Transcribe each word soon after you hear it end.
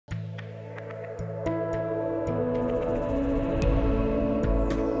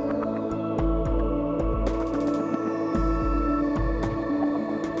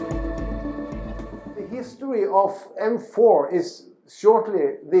of M4 is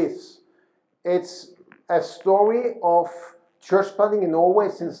shortly this. It's a story of church planting in Norway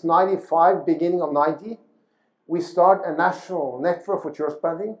since 95, beginning of 90. We start a national network for church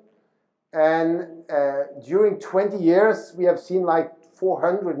planting. And during 20 years, we have seen like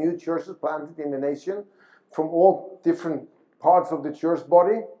 400 new churches planted in the nation from all different parts of the church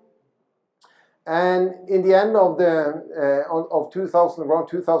body. And in the end of of 2000, around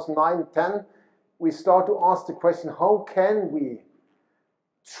 2009-10, we start to ask the question: how can we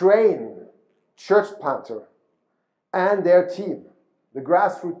train church planter and their team, the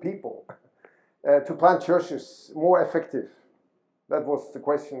grassroots people, to plant churches more effective? That was the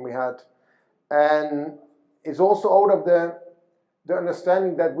question we had. And it's also out of the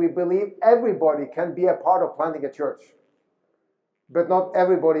understanding that we believe everybody can be a part of planting a church, but not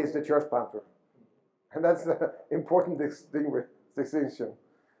everybody is the church planter. And that's the important distinction.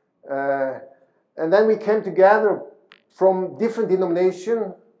 And then we came together from different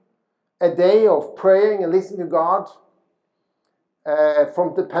denominations, a day of praying and listening to God,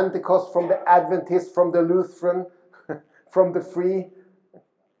 from the Pentecost, from the Adventist, from the Lutheran, from the Free,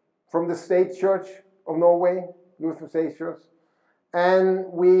 from the State Church of Norway, Lutheran State Church. And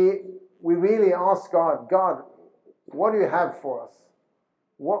we really asked God, what do you have for us?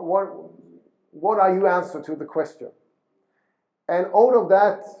 What are your answer to the question? And out of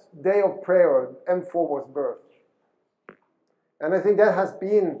that day of prayer, M4 was birthed. And I think that has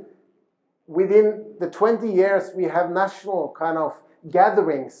been, within the 20 years, we have national kind of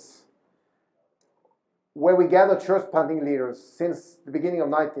gatherings where we gather church planting leaders since the beginning of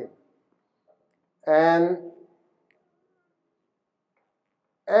 19. And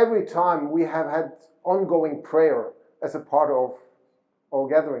every time we have had ongoing prayer as a part of our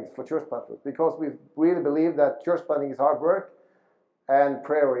gatherings for church planters, because we really believe that church planting is hard work and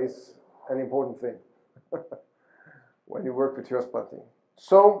prayer is an important thing when you work with church planting.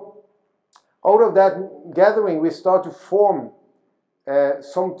 So out of that gathering, we start to form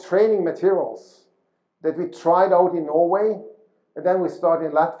some training materials that we tried out in Norway, and then we start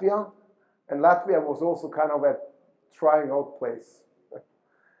in Latvia. And Latvia was also kind of a trying out place.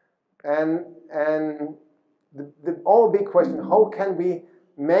 And our big question: how can we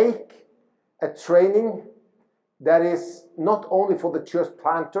make a training that is not only for the church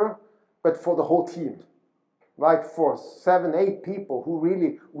planter, but for the whole team? Like for 7, 8 people who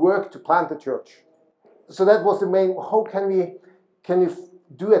really work to plant the church. So that was the main: how can we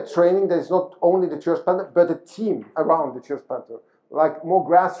do a training that is not only the church planter, but a team around the church planter, like more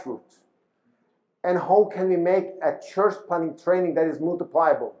grassroots? And how can we make a church planting training that is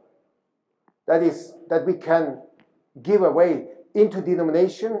multipliable? That is, that we can give away into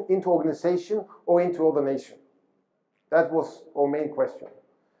denomination, into organization, or into other nation. That was our main question.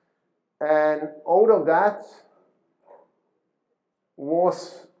 And out of that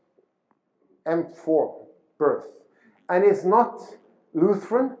was M4 birth. And it's not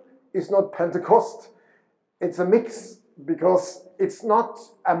Lutheran, it's not Pentecost, it's a mix, because it's not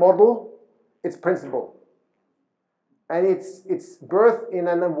a model, it's principle. And it's birth in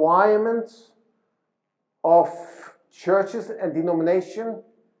an environment of churches and denomination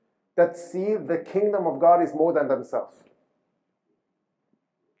that see the kingdom of God is more than themselves.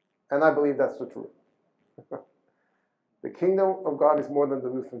 And I believe that's the truth. The kingdom of God is more than the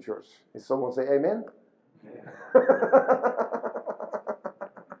Lutheran Church. Is someone say amen?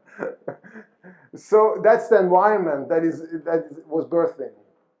 So that's the environment that was birthed in.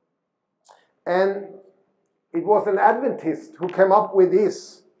 And it was an Adventist who came up with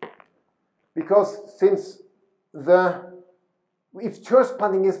this, because if church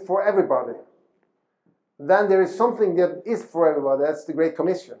planting is for everybody, then there is something that is for everybody. That's the Great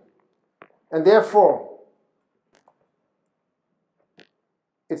Commission. And therefore,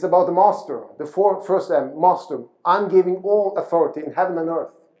 it's about the master, the first master. I'm giving all authority in heaven and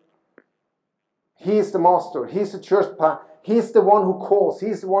earth. He is the master. He's the church planter. He's the one who calls.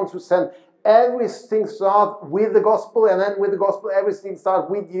 He's the one who sends. Everything starts with the gospel, and then with the gospel, everything starts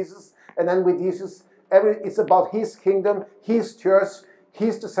with Jesus, and then with Jesus, it's about His kingdom, His church.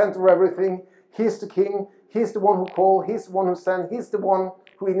 He's the center of everything. He's the king. He's the one who calls. He's the one who sends. He's the one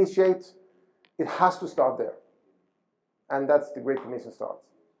who initiates. It has to start there. And that's the Great Commission starts.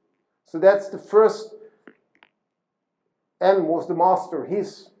 So that's the first. M was the master.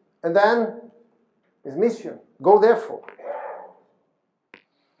 And then his mission. Go therefore.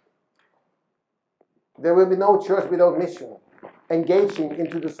 There will be no church without mission, engaging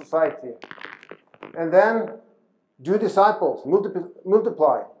into the society. And then do disciples,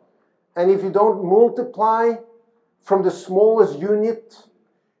 multiply. And if you don't multiply from the smallest unit,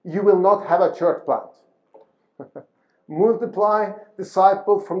 you will not have a church plant. Multiply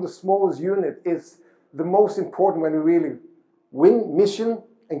disciple from the smallest unit is the most important when we really win mission,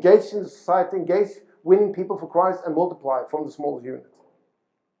 engage in society, engage winning people for Christ, and multiply from the smallest unit.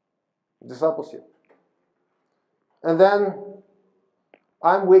 Discipleship. And then,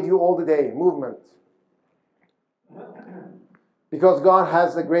 I'm with you all the day, movement. Because God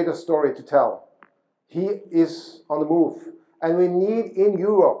has a greater story to tell. He is on the move. And we need in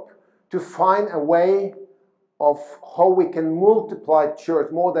Europe to find a way of how we can multiply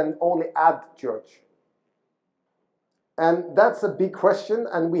church more than only add church. And that's a big question,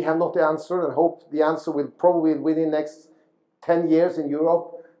 and we have not the answer, and hope the answer will probably within the next 10 years in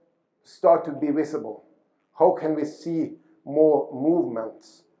Europe start to be visible. How can we see more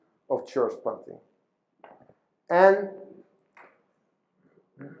movements of church planting? And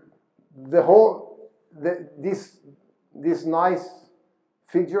this nice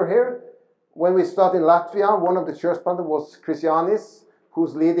figure here, when we started in Latvia, one of the church planters was Christianis,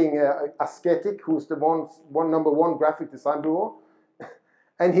 who's leading Ascetic, who's the number one graphic design bureau.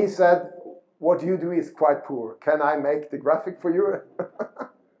 And he said, what you do is quite poor. Can I make the graphic for you?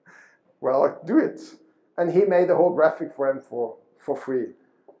 Well, do it. And he made the whole graphic for him for free.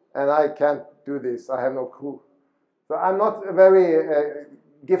 And I can't do this. I have no clue. So I'm not a very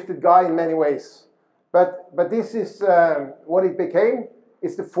gifted guy in many ways. But this is what it became.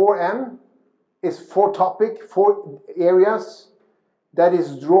 It's the 4M. It's 4 topics, 4 areas that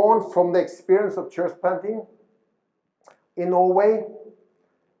is drawn from the experience of church planting in Norway.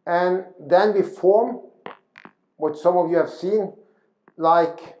 And then we form what some of you have seen,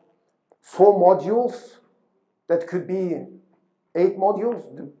 like 4 modules that could be 8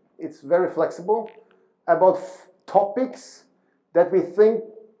 modules. It's very flexible about topics that we think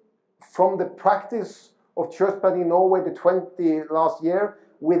from the practice of church planting in Norway the 20 last year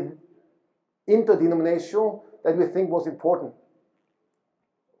with interdenominational that we think was important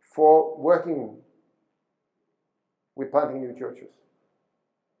for working with planting new churches.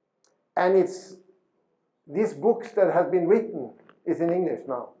 And it's these books that have been written is in English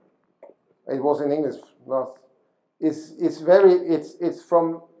now. It was in English last. It's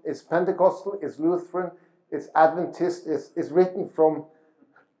Pentecostal, it's Lutheran, it's Adventist, it's written from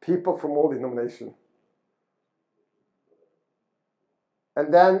people from all denominations.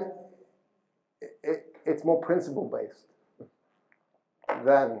 And then it's more principle-based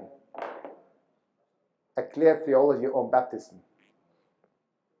than a clear theology on baptism.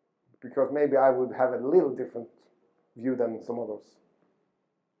 Because maybe I would have a little different view than some others.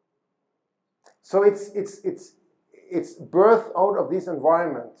 So it's birth out of this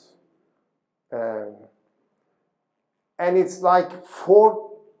environment. And it's like 4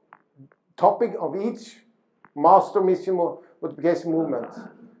 topics of each master mission multiplication movement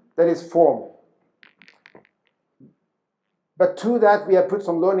that is formed. But to that we have put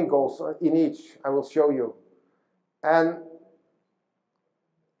some learning goals in each. I will show you. And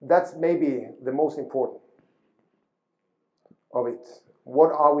that's maybe the most important of it.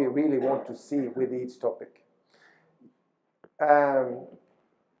 What are we really want to see with each topic? And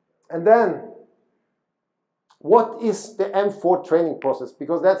then, what is the M4 training process?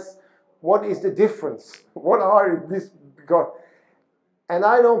 Because that's what is the difference. What are this? Because, and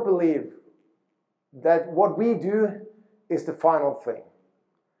I don't believe that what we do is the final thing.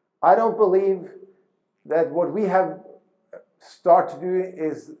 I don't believe that what we have started to do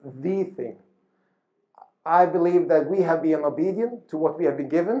is the thing. I believe that we have been obedient to what we have been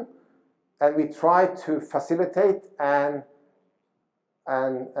given, and we try to facilitate and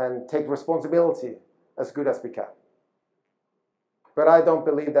take responsibility as good as we can. But I don't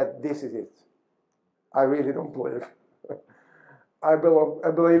believe that this is it. I really don't believe. I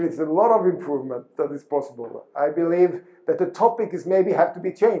believe it's a lot of improvement that is possible. I believe that the topic is maybe have to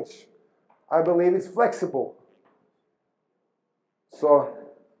be changed. I believe it's flexible. So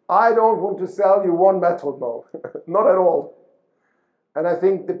I don't want to sell you one method now, not at all. And I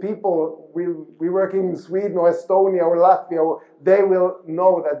think the people we work in Sweden or Estonia or Latvia, they will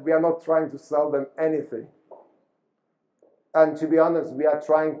know that we are not trying to sell them anything. And to be honest, we are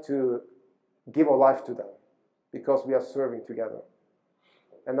trying to give our life to them because we are serving together.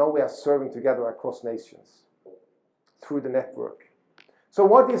 And now we are serving together across nations through the network. So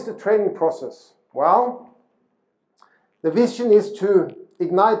what is the training process? Well, the vision is to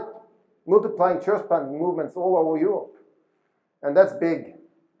ignite multiplying church planting movements all over Europe. And that's big.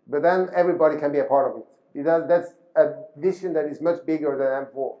 But then everybody can be a part of it. That's a vision that is much bigger than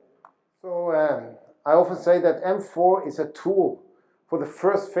M4. So I often say that M4 is a tool for the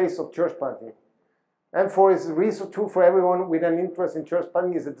first phase of church planting. And for its research tool for everyone with an interest in church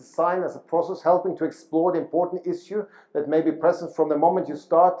planting is a design as a process helping to explore the important issue that may be present from the moment you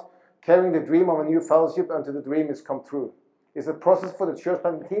start carrying the dream of a new fellowship until the dream is come true. It's a process for the church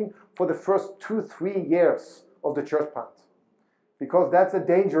planting team for the first 2-3 years of the church plant. Because that's a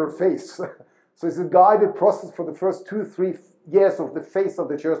danger phase. So it's a guided process for the first 2-3 years of the phase of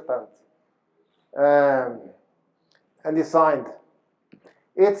the church plant. And designed.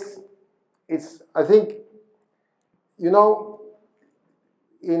 I think, you know,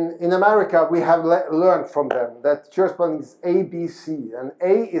 in America we have learned from them that church planting is A, B, C. And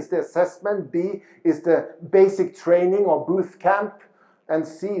A is the assessment, B is the basic training or booth camp, and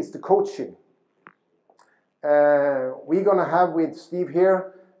C is the coaching. We're going to have with Steve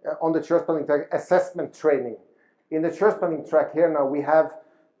here on the church planting track assessment training. In the church planting track here now we have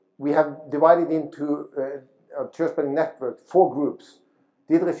divided into a church planting network, 4 groups.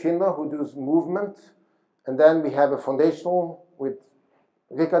 Didrik Schindler, who does movement, and then we have a foundational with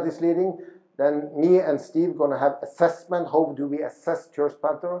Rikard is leading. Then me and Steve going to have assessment. How do we assess church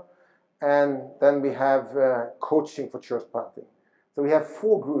planter? And then we have coaching for church planting. So we have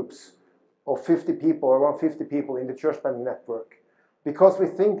 4 groups of 50 people, around 50 people in the church planting network, because we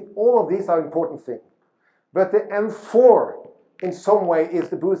think all of these are important things. But the M4 in some way is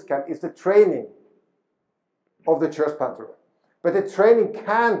the boot camp, is the training of the church planter. But the training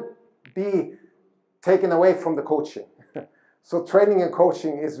can't be taken away from the coaching. So training and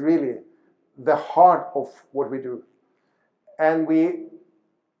coaching is really the heart of what we do. And we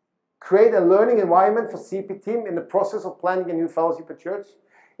create a learning environment for CP team in the process of planning a new fellowship at church.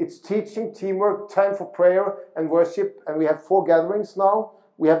 It's teaching, teamwork, time for prayer and worship. And we have 4 gatherings now.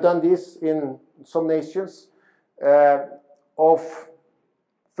 We have done this in some nations of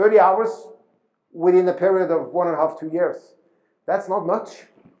 30 hours within a period of 1.5-2 years. That's not much.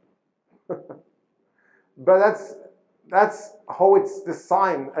 But that's how it's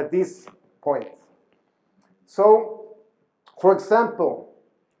designed at this point. So, for example,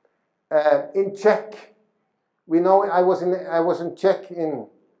 in Czech, we know I was in Czech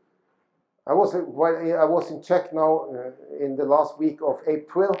now in the last week of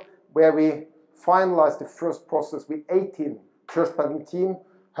April, where we finalized the first process with 18 church planting team,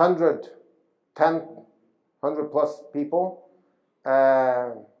 100 plus people,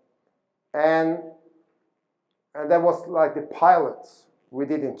 and that was like the pilots we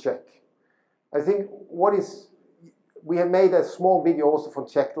did in Czech. I think we have made a small video also from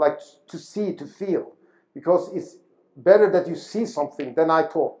Czech, like to see, to feel, because it's better that you see something than I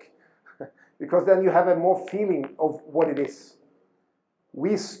talk, because then you have a more feeling of what it is.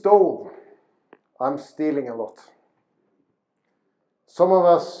 We stole. I'm stealing a lot. Some of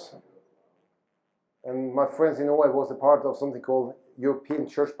us, and my friends in Norway, was a part of something called European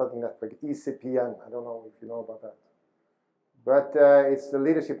Church Planting Network, ECPN. I don't know if you know about that. But it's the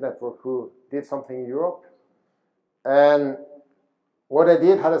leadership network who did something in Europe. And what I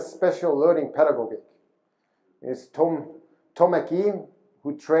did had a special learning pedagogic. It's Tom McKee,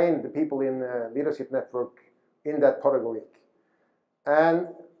 who trained the people in the leadership network in that pedagogic. And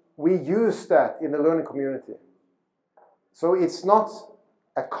we use that in the learning community. So it's not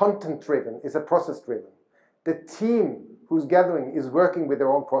a content-driven, it's a process-driven. The team who's gathering is working with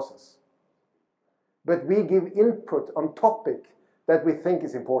their own process. But we give input on topic that we think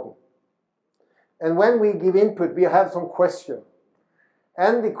is important. And when we give input, we have some question.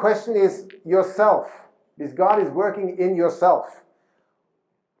 And the question is yourself. This God is working in yourself.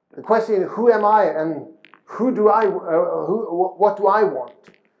 The question is, who am I and what do I want?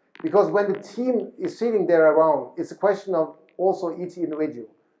 Because when the team is sitting there around, it's a question of also each individual.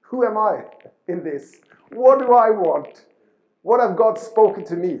 Who am I in this? What do I want? What have God spoken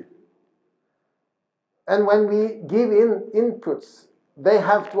to me? And when we give inputs, they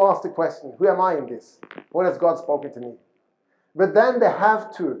have to ask the question, who am I in this? What has God spoken to me? But then they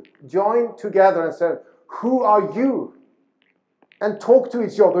have to join together and say, who are you? And talk to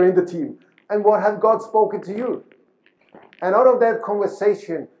each other in the team. And what have God spoken to you? And out of that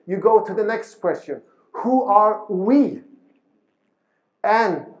conversation, you go to the next question. Who are we?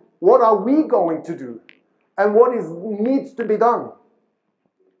 And what are we going to do? And what needs to be done?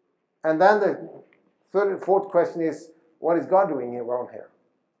 And then the third and fourth question is, what is God doing around here?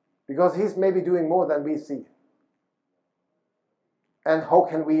 Because He's maybe doing more than we see. And how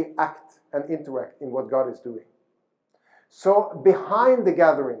can we act and interact in what God is doing? So behind the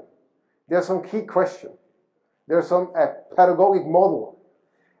gathering, there's some key questions. There's some pedagogic model.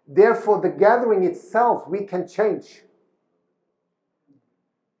 Therefore, the gathering itself, we can change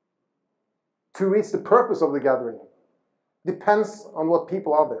to reach the purpose of the gathering. Depends on what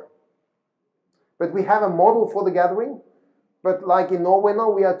people are there. But we have a model for the gathering. But like in Norway now,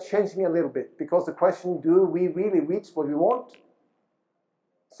 we are changing a little bit because the question, do we really reach what we want?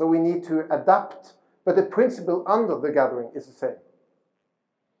 So we need to adapt. But the principle under the gathering is the same.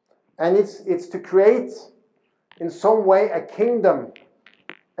 And it's to create, in some way, a kingdom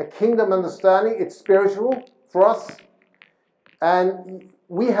understanding. It's spiritual for us. And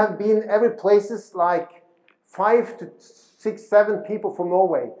we have been every places like 5 to 6, 7 people from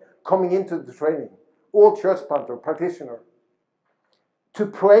Norway coming into the training. All church planter, practitioner. To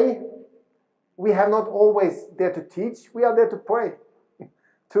pray, we have not always there to teach. We are there to pray,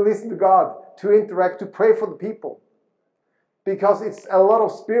 to listen to God, to interact, to pray for the people. Because it's a lot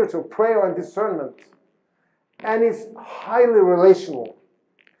of spiritual prayer and discernment. And it's highly relational.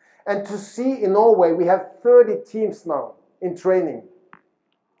 And to see in Norway, we have 30 teams now in training.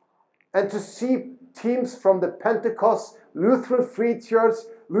 And to see teams from the Pentecost, Lutheran Free Church,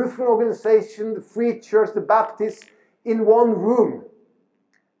 Lutheran Organization, the Free Church, the Baptists, in one room,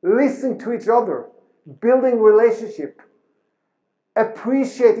 listening to each other, building relationship,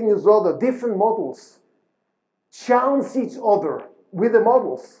 appreciating each other, different models, challenge each other with the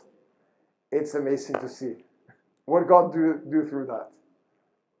models. It's amazing to see what God do through that.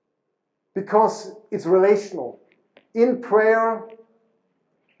 Because it's relational, in prayer,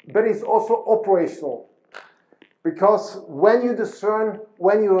 but it's also operational. Because when you discern,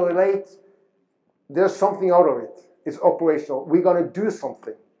 when you relate, there's something out of it. It's operational. We're going to do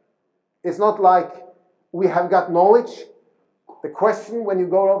something. It's not like we have got knowledge. The question when you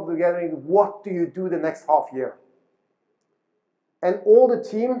go out together is, what do you do the next half year? And all the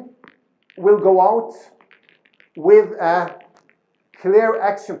team will go out with a clear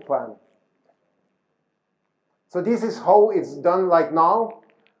action plan. So this is how it's done like now,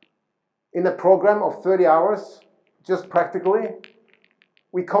 in a program of 30 hours, just practically.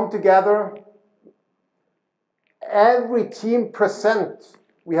 We come together, every team present.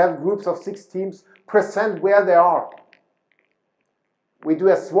 We have groups of 6 teams, present where they are. We do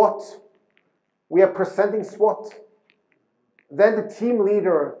a SWOT. We are presenting SWOT. Then the team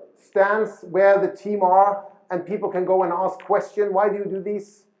leader stands where the team are, and people can go and ask questions. Why do you do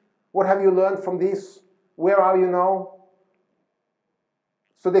this? What have you learned from this? Where are you now?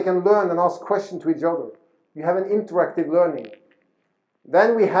 So they can learn and ask questions to each other. You have an interactive learning.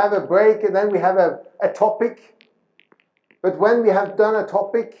 Then we have a break, and then we have a topic. But when we have done a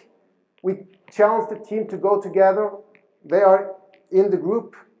topic, we challenge the team to go together. They are in the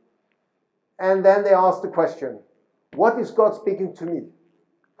group. And then they ask the question, what is God speaking to me?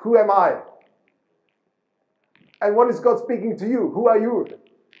 Who am I? And what is God speaking to you? Who are you?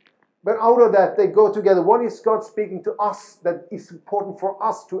 But out of that, they go together. What is God speaking to us that is important for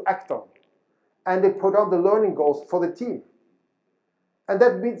us to act on? And they put on the learning goals for the team. And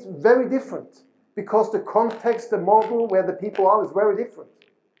that means very different. Because the context, the model where the people are is very different.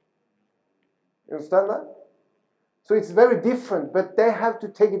 You understand that? So it's very different, but they have to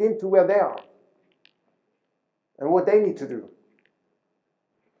take it into where they are. And what they need to do.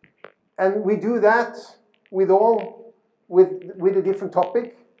 And we do that with a different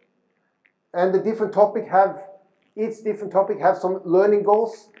topic. And the different topic each different topic have some learning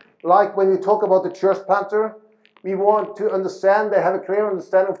goals. Like when we talk about the church planter, we want to understand, they have a clear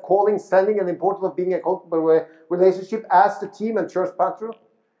understanding of calling, sending, and the importance of being a accountable relationship as the team and church planter.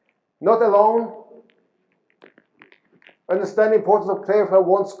 Not alone. Understand the importance of clarify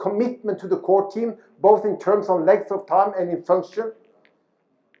one's commitment to the core team, both in terms of length of time and in function.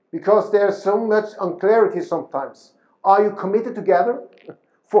 Because there's so much unclarity sometimes. Are you committed together?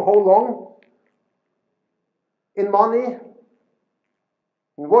 For how long? In money?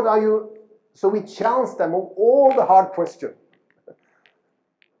 What are you? So we challenge them on all the hard questions.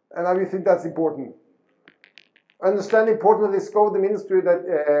 And I think that's important. Understand the importance of the scope of the ministry that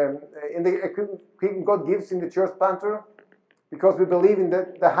in the equipment God gives in the church planter. Because we believe in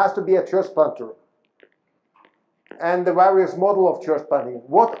that there has to be a church planter. And the various model of church planting.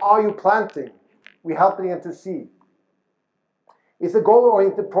 What are you planting? We're helping them to see. It's a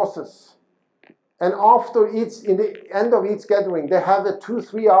goal-oriented process. And after each, in the end of each gathering, they have a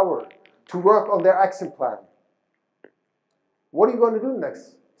 2-3 hour to work on their action plan. What are you going to do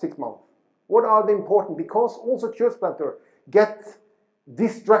next 6 months? What are the important? Because also church planters get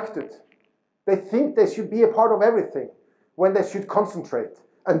distracted. They think they should be a part of everything when they should concentrate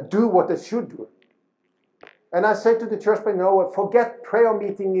and do what they should do. And I say to the church planter, no, forget prayer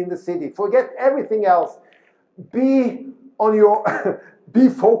meeting in the city. Forget everything else. Be on your, be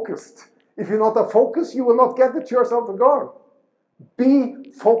focused. If you're not a focus, you will not get the church out of guard.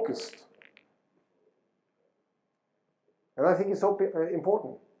 Be focused. And I think it's so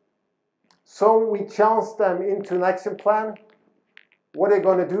important. So we challenge them into an action plan, what they're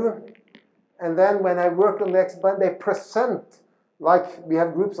going to do. And then when I work on the action plan, they present, like we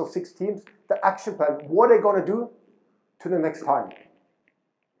have groups of 6 teams, the action plan, what they're going to do to the next time,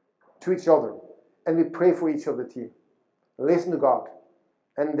 to each other. And we pray for each of the team. Listen to God.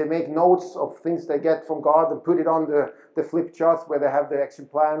 And they make notes of things they get from God and put it on the flip charts where they have the action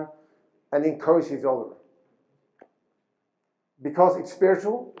plan and encourage each other. Because it's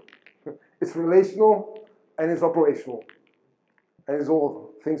spiritual, it's relational, and it's operational. And it's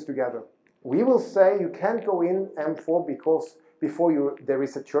all things together. We will say you can't go in M4 because before you there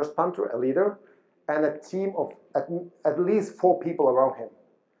is a church planter, a leader, and a team of at least 4 people around him.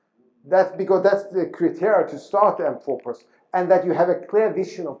 That's because that's the criteria to start the M4 person. And that you have a clear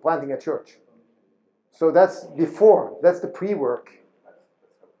vision of planting a church. So that's before, that's the pre-work.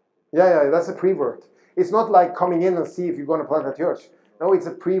 Yeah, that's the pre-work. It's not like coming in and see if you're going to plant a church. No, it's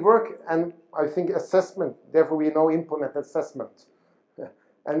a pre-work and I think assessment. Therefore, we know implement assessment.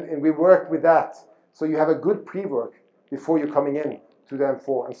 And we work with that. So you have a good pre-work before you're coming in to the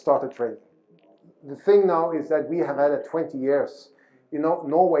M4 and start a training. The thing now is that we have had it 20 years. You know,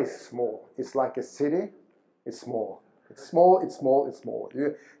 Norway is small. It's like a city. It's small. It's small, it's small, it's small.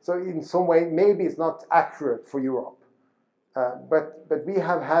 So in some way, maybe it's not accurate for Europe. But we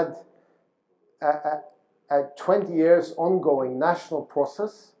have had a 20 years ongoing national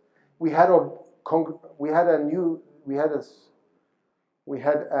process. We had what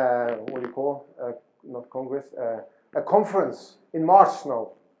do you call, not Congress, a conference in March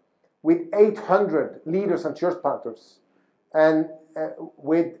now with 800 leaders and church planters and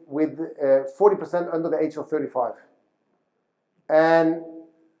with 40% under the age of 35. And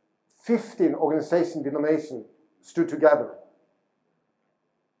 15 organization denominations stood together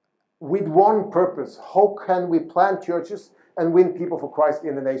with one purpose. How can we plant churches and win people for Christ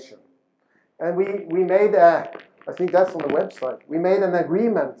in the nation? And we made I think that's on the website. We made an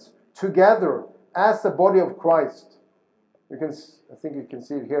agreement together as the body of Christ. I think you can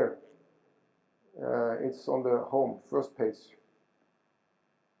see it here. It's on the home, first page.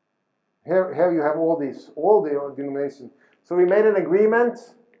 Here you have all the denominations. So we made an agreement.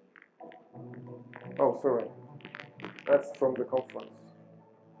 Oh, sorry. That's from the conference.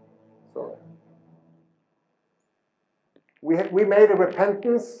 Sorry. We made a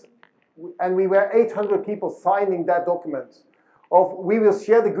repentance, and we were 800 people signing that document of we will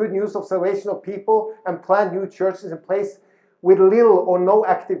share the good news of salvation of people and plant new churches in place with little or no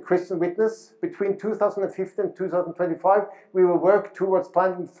active Christian witness. Between 2015 and 2025, we will work towards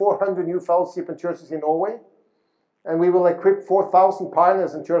planting 400 new fellowship and churches in Norway. And we will equip 4,000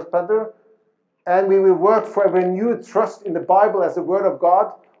 pioneers and church planters. And we will work for a renewed trust in the Bible as the Word of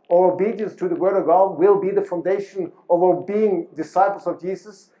God. Our obedience to the Word of God will be the foundation of our being disciples of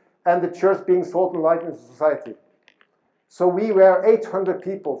Jesus and the church being salt and light in society. So we were 800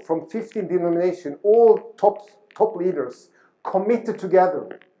 people from 15 denominations, all top leaders, committed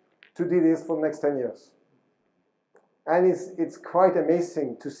together to do this for the next 10 years. And it's quite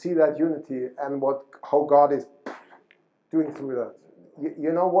amazing to see that unity and how God is doing through that.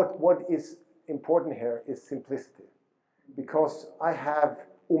 You know what is important here is simplicity. Because I have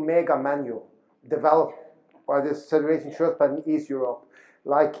Omega manual developed by the Federation Church Planting in East Europe,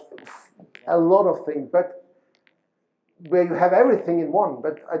 like a lot of things, but where you have everything in one,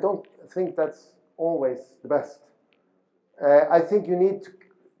 but I don't think that's always the best. I think you need to,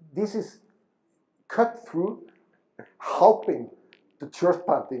 this is cut through helping the church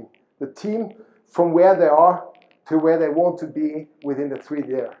planting, the team from where they are to where they want to be within the 3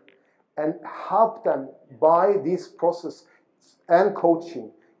 years. And help them by this process and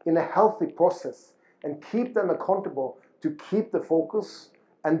coaching in a healthy process and keep them accountable to keep the focus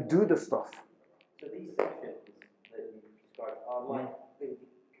and do the stuff. So these sessions that you described are like big coaching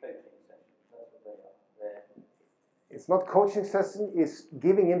sessions. That's what they are. It's not coaching session, it's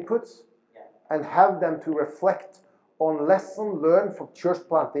giving inputs and have them to reflect on lessons learned from church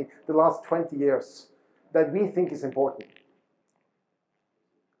planting the last 20 years that we think is important.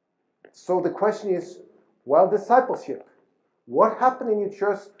 So the question is, well, discipleship. What happened in your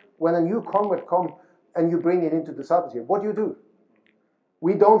church when a new convert comes and you bring it into discipleship? What do you do?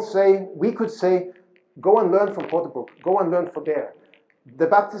 We don't say, we could say, go and learn from Porterbrook, go and learn from there. The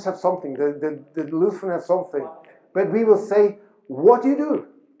Baptists have something, the Lutheran has something. But we will say, what do you do?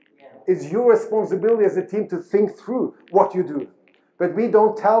 It's your responsibility as a team to think through what you do. But we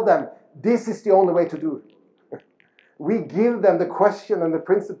don't tell them, this is the only way to do it. We give them the question and the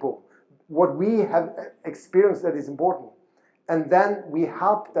principle, what we have experienced that is important. And then we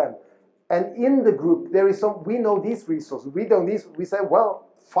help them. And in the group, there is we know these resources. We don't these. We say, well,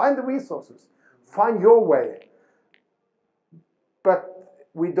 Find the resources. Find your way. But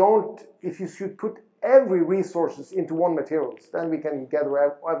we don't, if you should put every resources into one materials, then we can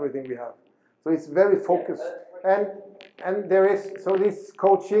gather everything we have. So it's very focused. And there is, so this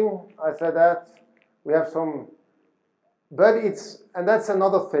coaching, I said that, we have some, but it's, and that's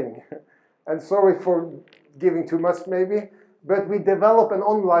another thing. And sorry for giving too much maybe, but we develop an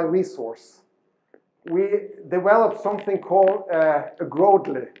online resource. We developed something called a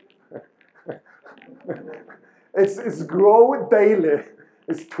Growdly. It's Grow Daily.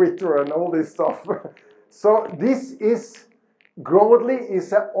 It's Twitter and all this stuff. So this is, Growdly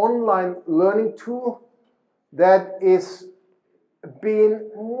is an online learning tool that is being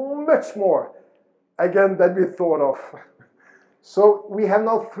much more, again, than we thought of. So we have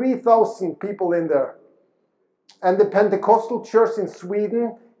now 3,000 people in there. And the Pentecostal church in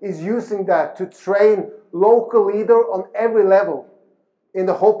Sweden is using that to train local leaders on every level in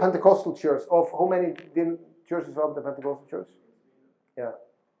the whole Pentecostal church. Of how many churches are the Pentecostal church? Yeah.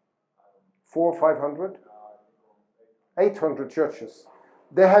 400 or 500? 800 churches.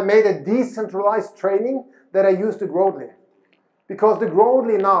 They have made a decentralized training that I use the Growdly. Because the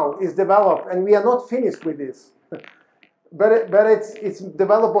Growdly now is developed, and we are not finished with this. but it's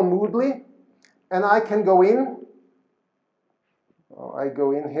developed on Moodle, and I can go in. Oh, I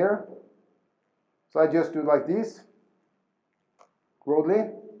go in here. So I just do like this.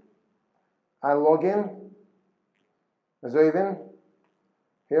 Growdly. I log in as Øivind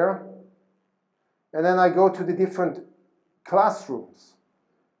here. And then I go to the different classrooms.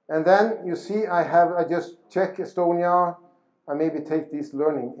 And then you see I just check Estonia. I maybe take this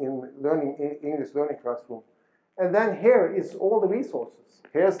learning English learning classroom. And then here is all the resources.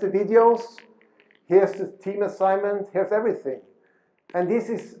 Here's the videos. Here's the team assignment. Here's everything. And this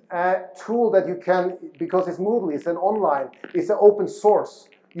is a tool that you can, because it's Moodle, it's an online, it's an open source.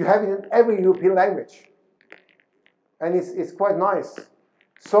 You have it in every European language. And it's quite nice.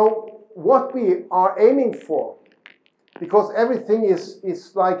 So what we are aiming for, because everything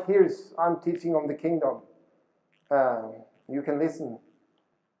is like, I'm teaching on the kingdom. You can listen.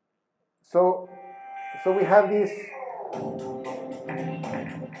 So we have this.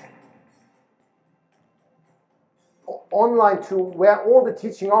 Online tool where all the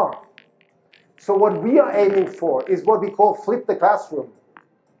teaching are. So what we are aiming for is what we call flip the classroom.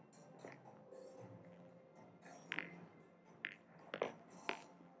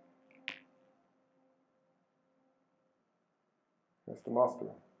 That's the master.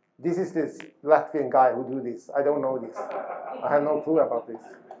 This is this Latvian guy who do this. I don't know this. I have no clue about this.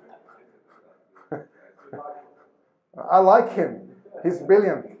 I like him. He's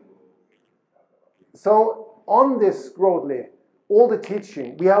brilliant. So on this Growdly, all the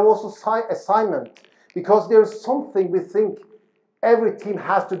teaching, we have also assignment, because there's something we think every team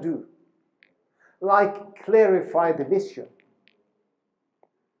has to do, like clarify the vision,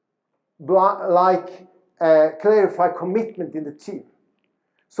 like clarify commitment in the team.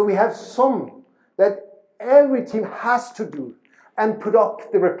 So we have some that every team has to do and put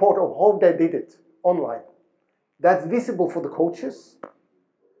up the report of how they did it online. That's visible for the coaches.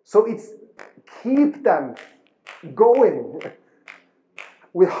 So it's keep them going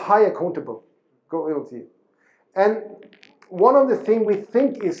with high accountability. And one of the things we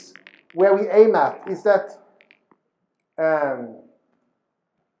think is where we aim at is that, so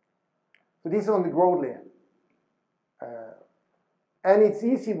this is on the Growdly. And it's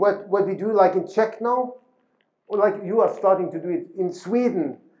easy what we do, like in Czech now, or like you are starting to do it. In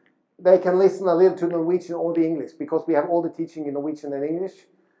Sweden, they can listen a little to Norwegian or the English, because we have all the teaching in Norwegian and English.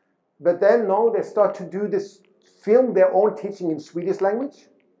 But then now they start to do this, film their own teaching in Swedish language.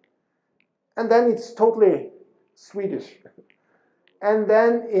 And then it's totally Swedish. And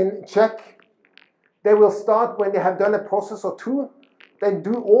then in Czech, they will start when they have done a process or two, then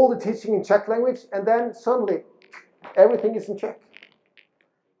do all the teaching in Czech language, and then suddenly everything is in Czech.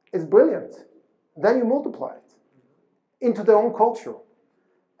 It's brilliant. Then you multiply it into their own culture.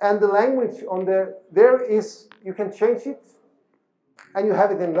 And the language on there is, you can change it, and you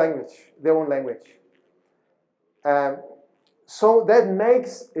have it in language, their own language. So that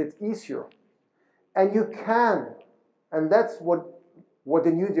makes it easier. And you can, and that's what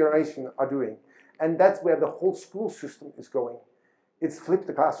the new generation are doing. And that's where the whole school system is going. It's flip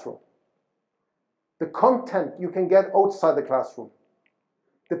the classroom. The content you can get outside the classroom.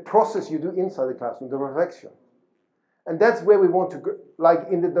 The process you do inside the classroom, the reflection. And that's where we want to go, like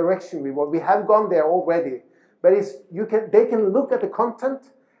in the direction we want. We have gone there already. But they can look at the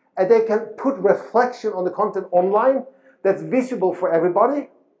content, and they can put reflection on the content online that's visible for everybody.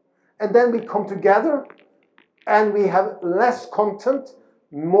 And then we come together, and we have less content,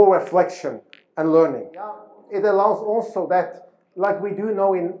 more reflection and learning. Yeah. It allows also that, like we do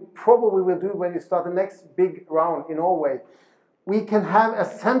now probably will do when we start the next big round in Norway, we can have a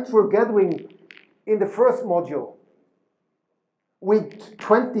central gathering in the first module with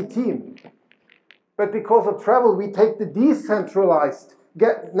 20 teams. But because of travel, we take the decentralized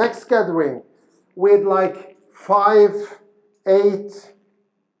next gathering with like 5, 8,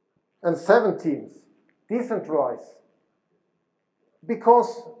 and 7 teams. Decentralized.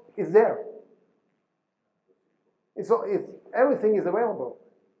 Because it's there. Everything is available.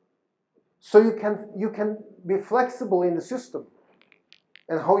 So you can be flexible in the system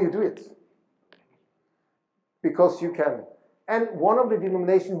and how you do it. Because you can. And one of the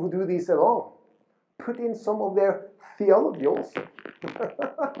denominations who do this alone put in some of their theology also.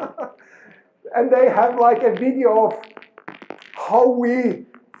 And they have like a video of how we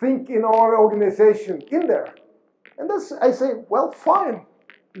think in our organization in there. And I say, well, fine,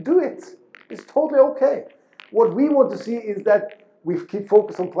 do it. It's totally okay. What we want to see is that we keep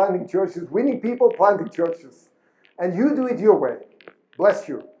focus on planting churches, winning people, planting churches. And you do it your way. Bless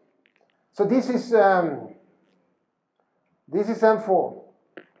you. So this is M4.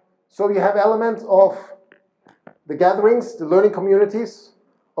 So you have elements of the gatherings, the learning communities,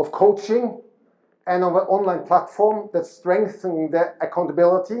 of coaching, and of an online platform that strengthens the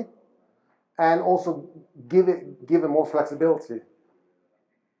accountability and also give it more flexibility.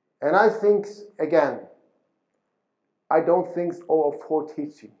 And I think, again, I don't think all of 4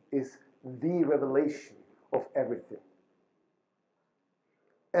 teaching is the revelation of everything.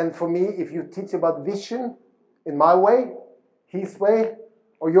 And for me, if you teach about vision in my way, his way,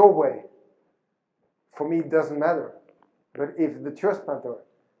 or your way, for me it doesn't matter. But if the church planter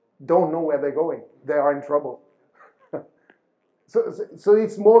don't know where they're going, they are in trouble. So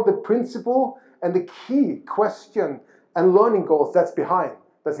it's more the principle and the key question and learning goals that's behind,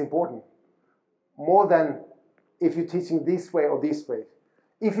 that's important. More than if you're teaching this way or this way.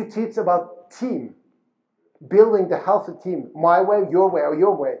 If you teach about team, building the healthy team, my way, or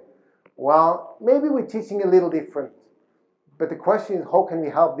your way, well, maybe we're teaching a little different. But the question is, how can we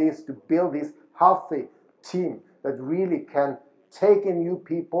help this to build this healthy team that really can take in new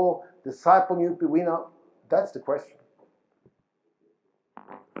people, disciple new people? That's the question.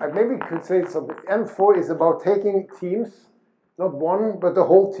 I maybe could say something. M4 is about taking teams, not one, but the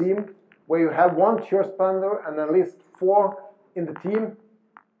whole team, where you have one church planter and at least 4 in the team,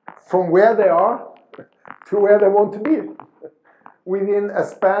 from where they are to where they want to be, within a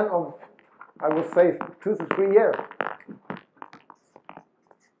span of, I would say, 2 to 3 years.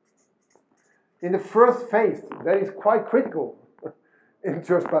 In the first phase, that is quite critical in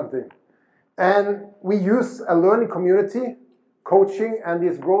church planting. And we use a learning community, coaching, and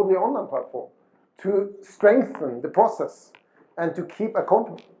this broadly online platform to strengthen the process and to keep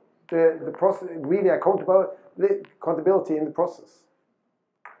the process really accountability in the process.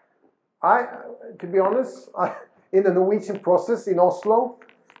 To be honest, in the Norwegian process in Oslo,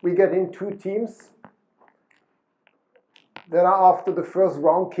 we get in 2 teams that are after the first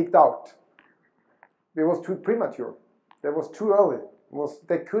round kicked out. It was too premature. That was too early.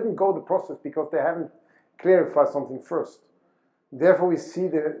 They couldn't go the process because they haven't clarified something first. Therefore, we see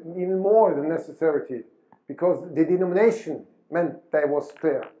even more the necessity, because the denomination meant that was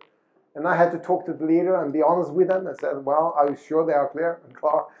clear. And I had to talk to the leader and be honest with them and said, well, are you sure they are clear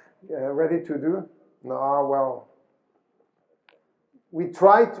and ready to do? No, well. We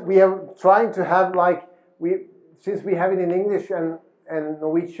are trying to have since we have it in English and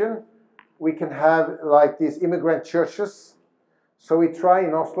Norwegian, we can have like these immigrant churches. So we try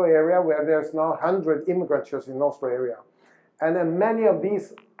in Oslo area, where there's now 100 immigrant churches in Oslo area. And then many of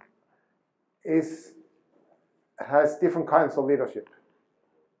these has different kinds of leadership,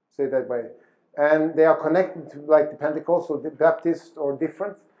 say that way. And they are connected to like the Pentecostal, the Baptist, or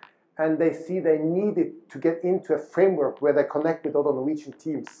different. And they see they needed to get into a framework where they connect with other Norwegian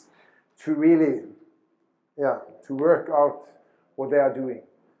teams to really, to work out what they are doing.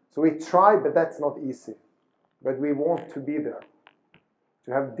 So we try, but that's not easy. But we want to be there,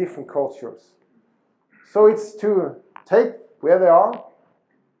 to have different cultures. So it's to take where they are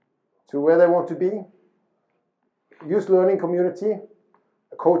to where they want to be, use learning community,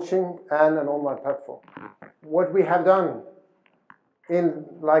 coaching, and an online platform. What we have done in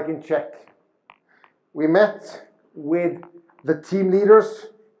Czech, we met with the team leaders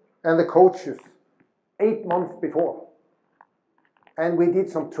and the coaches 8 months before. And we did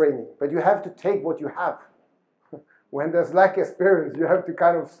some training. But you have to take what you have. When there's lack of experience, you have to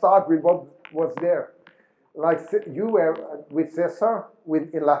kind of start with what's there. Like you were with Cesar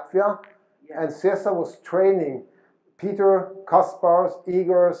in Latvia, and Cesar was training Peter, Kaspars,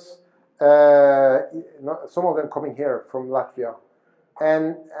 Igors, some of them coming here from Latvia,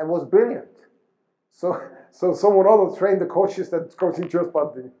 and was brilliant. So someone other trained the coaches that's coaching church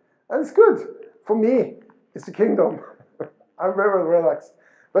planting, and it's good for me. It's the kingdom. I'm very relaxed.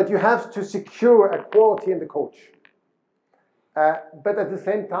 But you have to secure a quality in the coach. But at the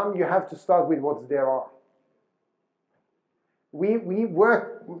same time, you have to start with what there are. We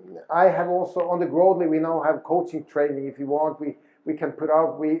work. I have also on the Grodley. We now have coaching training. If you want, we can put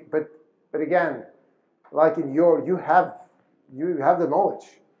out. But again, like in you have the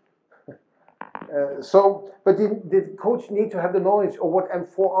knowledge. But the coach need to have the knowledge of what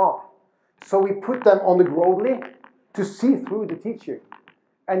M4 are. So we put them on the Grodley to see through the teaching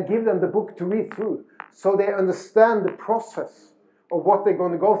and give them the book to read through so they understand the process of what they're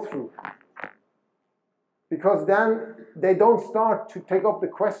going to go through. Because then they don't start to take up the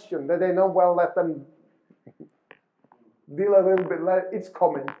question that they know, well, let them deal a little bit, it's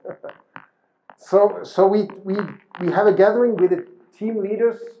coming. So we have a gathering with the team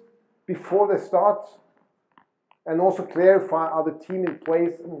leaders before they start and also clarify are the team in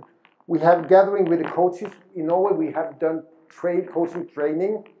place. And we have gathering with the coaches. In Norway, we have done coaching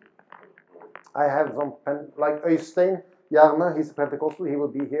training. I have some, like Øystein Hjerme, he's a Pentecostal, he will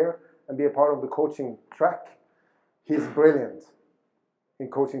be here and be a part of the coaching track. He's brilliant in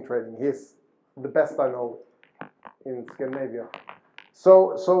coaching training. He's the best I know in Scandinavia.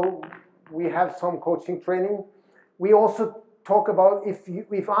 So we have some coaching training. We also talk about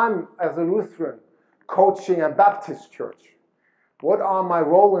if I'm, as a Lutheran, coaching a Baptist church, what are my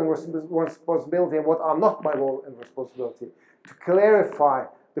role and responsibility and what are not my role and responsibility? To clarify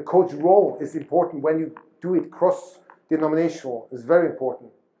the coach role is important when you do it cross-denominational. It's very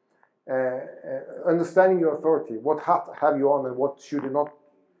important. Understanding your authority, what hat have you on and what should you not.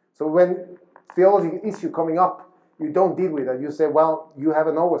 So when theology issue coming up, you don't deal with that. You say, well, you have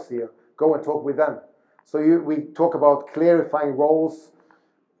an overseer, go and talk with them. So we talk about clarifying roles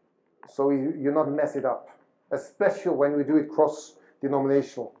so you not mess it up, especially when we do it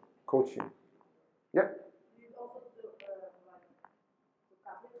cross-denominational coaching. Yep. Do you also do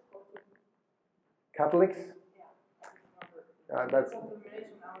Catholics coaching? Catholics? Yeah. That's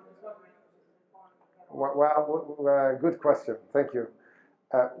well, good question. Thank you.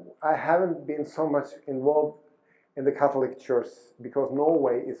 I haven't been so much involved in the Catholic Church because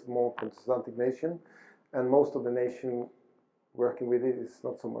Norway is more Protestant nation, and most of the nation working with it is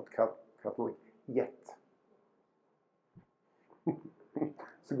not so much Catholic yet.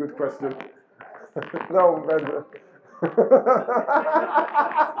 It's a good question. No, but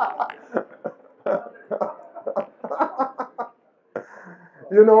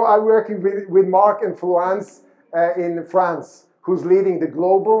you know, I'm working with Mark and Florence in France, who's leading the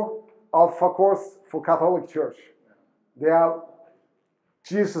global Alpha course for Catholic Church. They are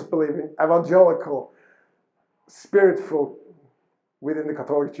Jesus-believing, evangelical, spiritful within the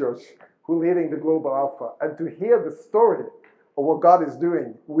Catholic Church, who are leading the global Alpha. And to hear the story of what God is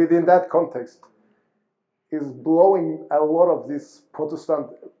doing within that context is blowing a lot of this Protestant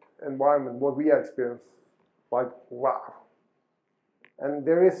environment, what we experience. Like, wow. And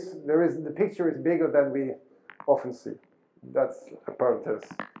the picture is bigger than we often see. That's a parenthesis.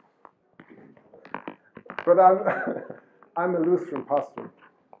 But I'm a Lutheran pastor.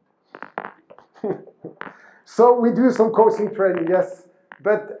 So we do some coaching training, yes.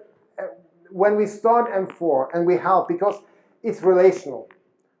 But when we start M4 and we help, because it's relational.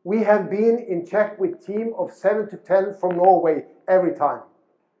 We have been in check with team of 7 to 10 from Norway every time.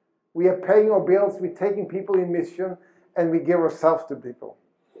 We are paying our bills, we're taking people in mission, and we give ourselves to people.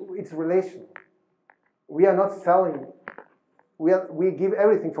 It's relational. We are not selling. We give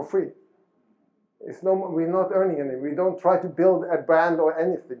everything for free. We're not earning anything. We don't try to build a brand or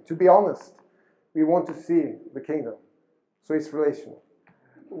anything. To be honest, we want to see the kingdom. So it's relational.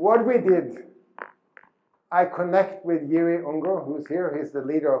 What we did, I connect with Jiří Unger, who's here. He's the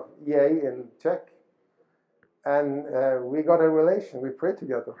leader of EA in Czech. And we got a relation. We prayed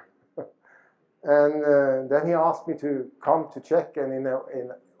together. And then he asked me to come to Czech and in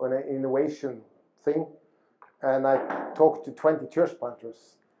an innovation thing. And I talked to 20 church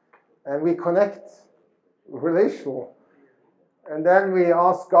planters. And we connect relational. And then we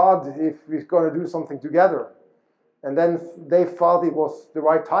asked God if we're going to do something together. And then they felt it was the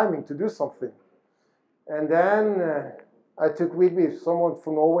right timing to do something. And then I took with me someone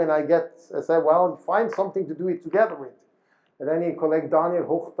from Norway, and I said, well, find something to do it together with. And then he collect Daniel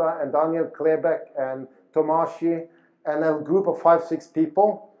Huchta and Daniel Klebeck and Tomashi and a group of 5, 6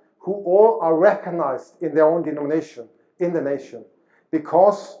 people who all are recognized in their own denomination, in the nation.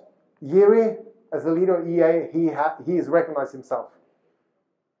 Because Jiří as a leader of EA, he is recognized himself.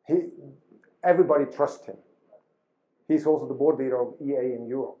 Everybody trusts him. He's also the board leader of EA in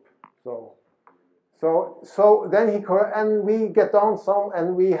Europe. So then and we get down some,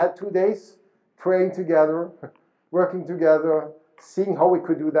 and we had 2 days praying together, working together, seeing how we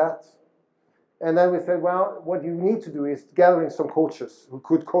could do that. And then we said, well, what you need to do is gathering some coaches who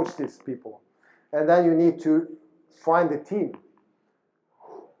could coach these people. And then you need to find a team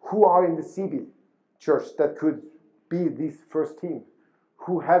who are in the CB church that could be this first team.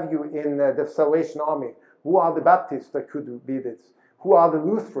 Who have you in the Salvation Army? Who are the Baptists that could be this? Who are the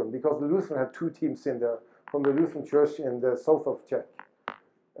Lutheran? Because the Lutheran have 2 teams in there, from the Lutheran church in the south of Czech.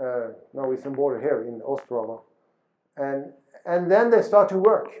 No, it's on border here in Ostrava. And then they start to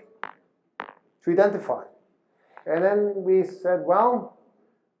work, to identify. And then we said, well,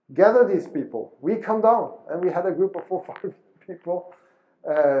 gather these people. We come down, and we had a group of 4 or 5 people.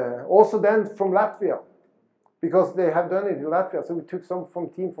 Also then from Latvia, because they have done it in Latvia. So we took some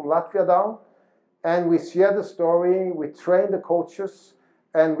team from Latvia down, and we shared the story, we trained the coaches,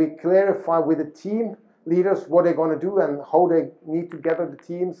 and we clarified with the team leaders what they're going to do and how they need to gather the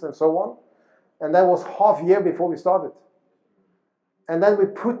teams and so on. And that was half a year before we started. And then we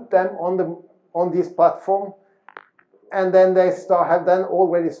put them on this platform, and then they have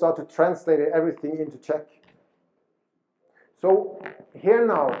already started to translate everything into Czech. So here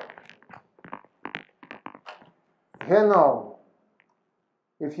now,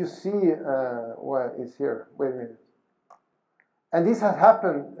 if you see where it's here, wait a minute. And this has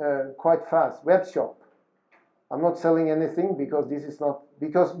happened quite fast. Web shop. I'm not selling anything because this is not,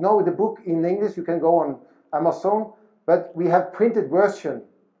 because no, the book in English you can go on Amazon, but we have printed version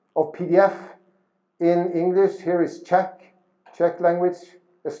of PDF in English. Here is Czech language,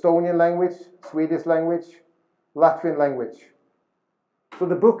 Estonian language, Swedish language, Latvian language. So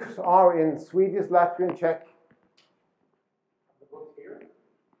the books are in Swedish, Latvian, Czech. The book here?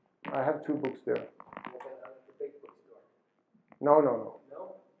 I have 2 books there. The big bookstore. No. No?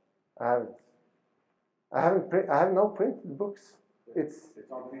 I have no printed books. It's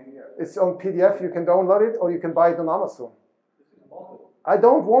on PDF. It's on PDF. You can download it, or you can buy it on Amazon. This is multiple. I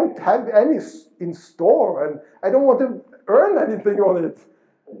don't want to have any in store, and I don't want to earn anything on it.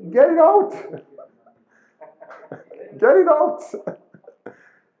 Get it out. Get it out.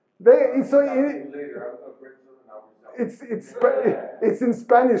 It's in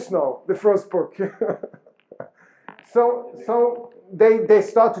Spanish now, the first book. So they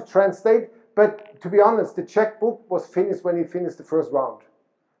start to translate, but to be honest, the Czech book was finished when we finished the first round.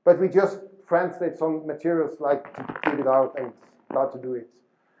 But we just translate some materials like to give it out and start to do it.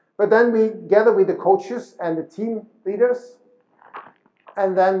 But then we gather with the coaches and the team leaders,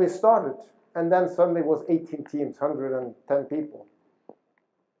 and then we started. And then suddenly it was 18 teams, 110 people.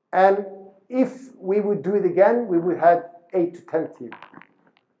 And if we would do it again, we would have 8 to 10 teams.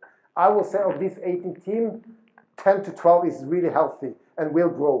 I will say of this 18 team, 10 to 12 is really healthy and will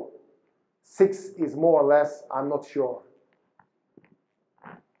grow. 6 is more or less, I'm not sure.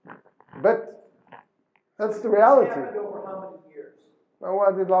 But that's the reality. It's happened over how many years?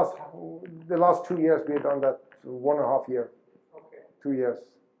 Well, the last 2 years we've done that, 1.5 years. Okay. 2 years.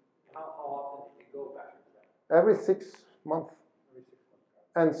 How often did you go back to that? Every 6 months. Every 6 months.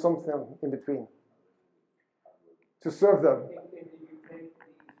 And something in between to serve them. And did you take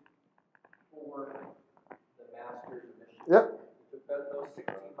these for the Masters Mission? Yep. Those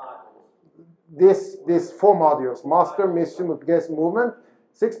 16 modules. These 4 modules: Master, Mission, Multiplication, Movement.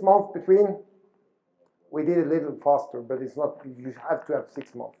 6 months between. We did it a little faster, but it's not. You have to have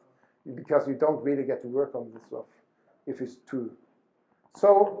 6 months because you don't really get to work on this stuff if it's 2.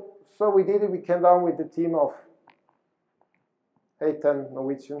 So we did it. We came down with the team of 8, 10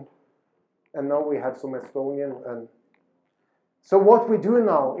 Norwegian, and now we have some Estonian. And so what we do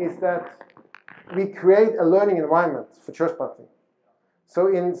now is that we create a learning environment for church planting. So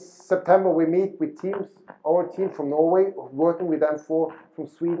in September we meet with teams, our team from Norway, working with them from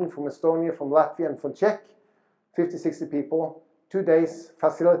Sweden, from Estonia, from Latvia, and from Czech, 50, 60 people, 2 days,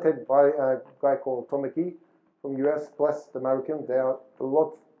 facilitated by a guy called Tom McKee from US, plus the American. There are a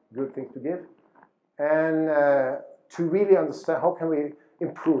lot of good things to give. And to really understand how can we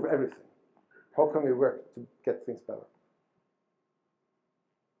improve everything. How can we work to get things better?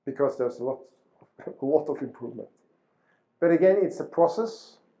 Because there's a lot of improvement. But again, it's a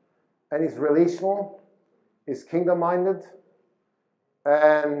process, and it's relational, it's kingdom-minded,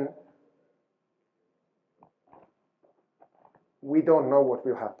 and we don't know what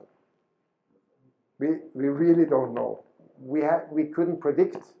will happen. We really don't know. We couldn't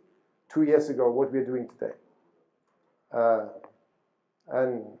predict 2 years ago what we're doing today.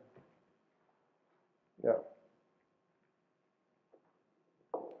 And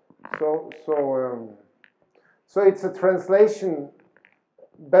So it's a translation,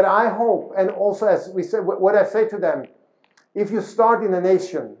 but I hope, and also as we said, what I say to them, if you start in a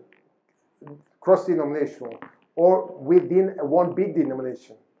nation, cross-denominational, or within one big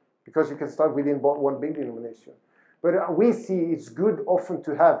denomination, because you can start within one big denomination. But we see it's good often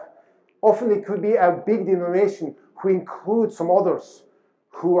to have, often it could be a big denomination who includes some others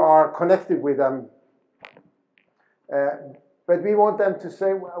who are connected with them. But we want them to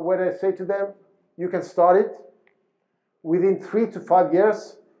say, what I say to them, you can start it. Within 3 to 5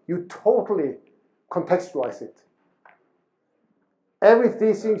 years, you totally contextualize it. Every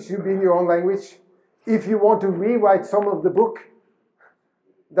teaching should be in your own language. If you want to rewrite some of the book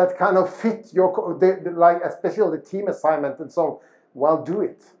that kind of fit your, like especially the team assignment and so on, well, do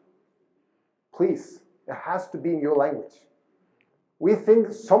it. Please, it has to be in your language. We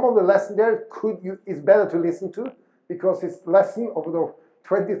think some of the lesson there is better to listen to because it's lesson over the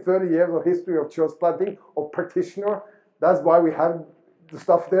 20, 30 years of history of church planting, of practitioner. That's why we have the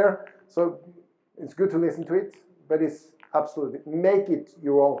stuff there. So it's good to listen to it, but it's absolutely, make it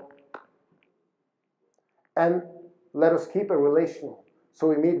your own. And let us keep it relational. So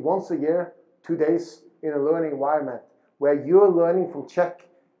we meet once a year, 2 days in a learning environment where your learning from Czech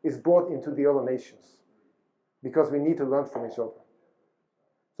is brought into the other nations because we need to learn from each other.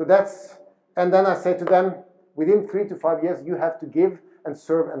 So that's, and then I say to them, within 3 to 5 years, you have to give and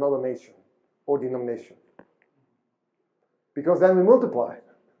serve another nation or denomination. Because then we multiply.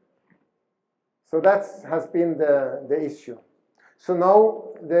 So that has been the issue. So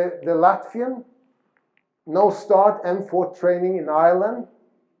now the Latvian, now start M4 training in Ireland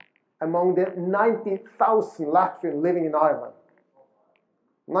among the 90,000 Latvian living in Ireland.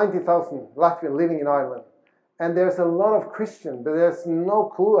 90,000 Latvian living in Ireland. And there's a lot of Christian, but there's no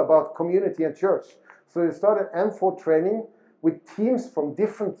clue about community and church. So they started M4 training with teams from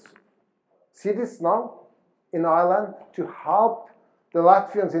different cities now in Ireland to help the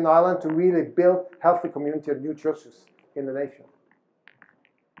Latvians in Ireland to really build healthy community and new churches in the nation.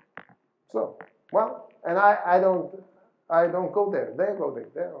 So, well, and I don't go there. They go there.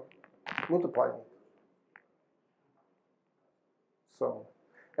 They're multiplying it. So,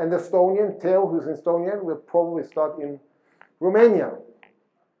 and the Estonian, Theo, who's Estonian, will probably start in Romania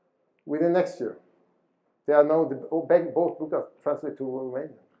within next year. They are now, both books are translated to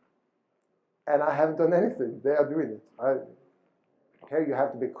Romanian. And I haven't done anything. They are doing it. Here you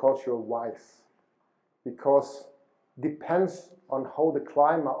have to be cultural wise. Because depends on how the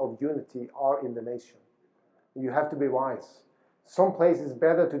climate of unity are in the nation. You have to be wise. Some places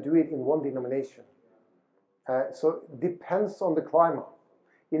better to do it in one denomination. So it depends on the climate.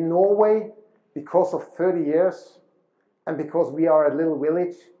 In Norway, because of 30 years, and because we are a little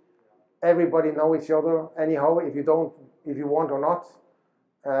village, everybody knows each other anyhow, if you want or not.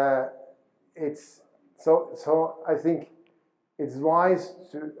 It's so I think it's wise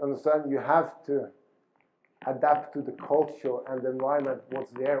to understand you have to adapt to the culture and the environment,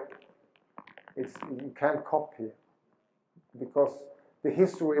 what's there. You can't copy, because the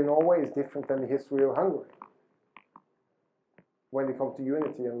history in Norway is different than the history of Hungary when it comes to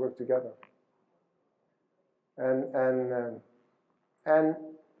unity and work together. And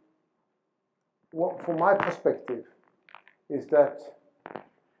what, from my perspective, is that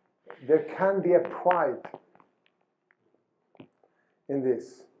there can be a pride in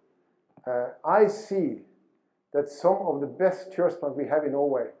this. I see that some of the best church plants we have in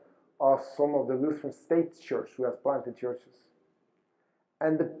Norway are some of the Lutheran state church who have planted churches.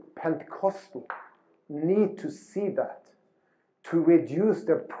 And the Pentecostal need to see that, to reduce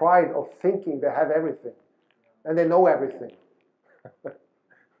their pride of thinking they have everything and they know everything.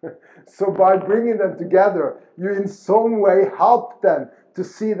 So by bringing them together, you in some way help them to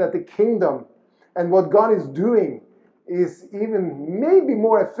see that the kingdom and what God is doing is even maybe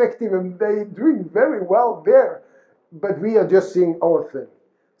more effective, and they're doing very well there, but we are just seeing our thing.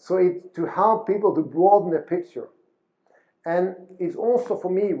 So it's to help people to broaden their picture. And it's also for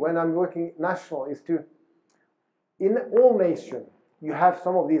me, when I'm working national, is to, in all nations, you have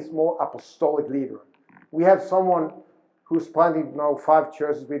some of these more apostolic leaders. We have someone who's planting now 5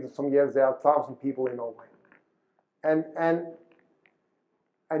 churches within some years. There are 1,000 people in Norway. And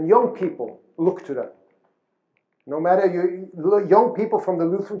young people look to them. No matter young people from the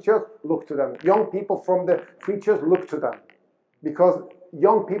Lutheran church, look to them. Young people from the Free Church, look to them. Because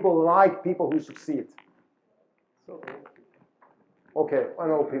young people like people who succeed. Okay, I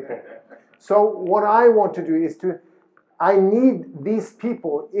know people. So what I want to do is I need these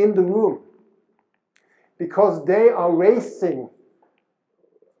people in the room. Because they are raising,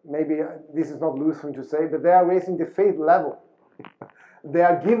 maybe this is not Lutheran to say, but they are raising the faith level. They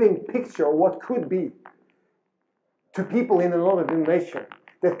are giving picture of what could be to people in another denomination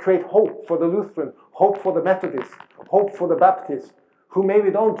that create hope for the Lutheran, hope for the Methodist, hope for the Baptist, who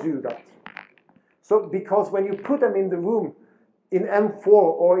maybe don't do that. So, because when you put them in the room in M4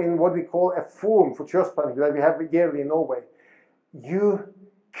 or in what we call a forum for church planning that we have yearly in Norway, you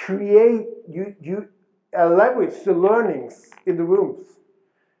create, you leverage the learnings in the rooms,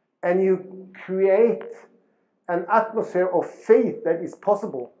 and you create an atmosphere of faith that is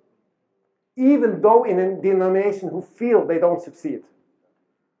possible, even though in a denomination who feel they don't succeed.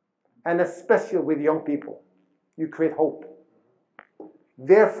 And especially with young people, you create hope.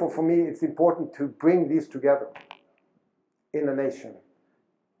 Therefore, for me, it's important to bring these together in a nation.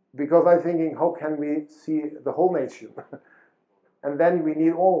 Because I'm thinking, how can we see the whole nation? And then we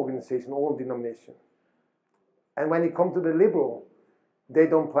need all organizations, all denominations. And when it comes to the liberal, they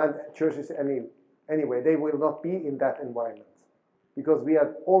don't plant churches anyway. They will not be in that environment. Because we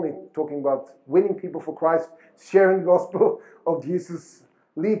are only talking about winning people for Christ, sharing the gospel of Jesus,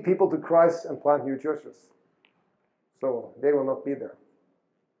 lead people to Christ and plant new churches. So they will not be there.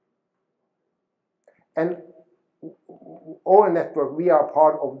 And our network, we are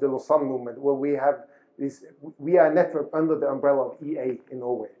part of the Lausanne movement, where we have this, we are a network under the umbrella of EA in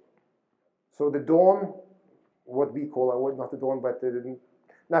Norway. So the Dawn, what we call, not the Dawn, but the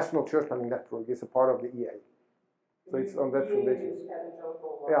National Church Planning Network is a part of the EA. So it's on that foundation.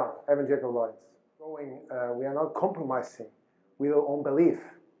 Yeah, Evangelical Alliance. We are not compromising with our own belief,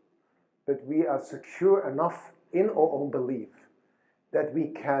 but we are secure enough in our own belief that we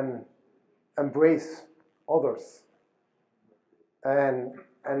can embrace others and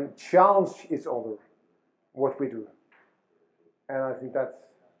challenge each other what we do. And I think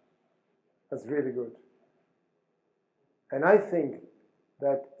that's really good. And I think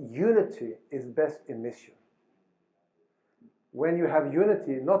that unity is best in mission. When you have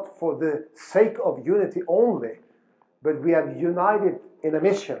unity, not for the sake of unity only, but we have united in a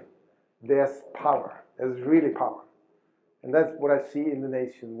mission, there's power. There's really power. And that's what I see in the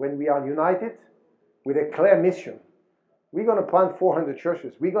nation. When we are united with a clear mission, we're going to plant 400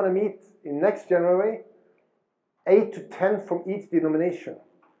 churches. We're going to meet in next January, 8 to 10 from each denomination.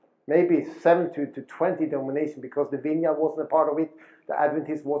 Maybe 7 to 20 denominations, because the Vineyard wasn't a part of it, the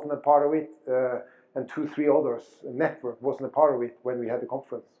Adventist wasn't a part of it, and 2-3 others. The network wasn't a part of it when we had the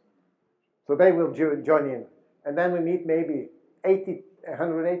conference. So they will join in. And then we meet maybe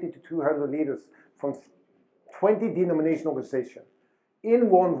 180 to 200 leaders from 20 denomination organizations in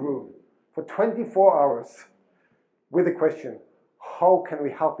one room for 24 hours with the question, how can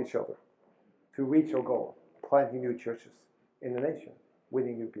we help each other to reach our goal, planting new churches in the nation,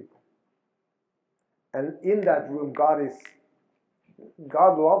 winning new people? And in that room, God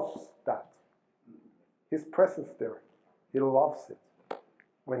loves that. His presence there, He loves it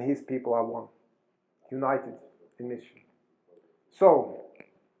when His people are one, united in mission. So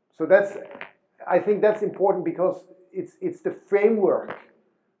that's, I think that's important, because it's the framework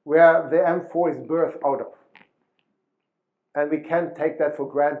where the M4 is birthed out of. And we can't take that for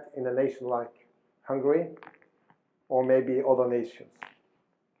granted in a nation like Hungary or maybe other nations.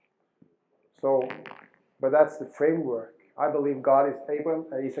 So, but that's the framework. I believe God is Abraham,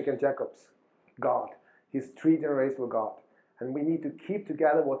 Isaac, and Jacob's God. He's 3 generations of God. And we need to keep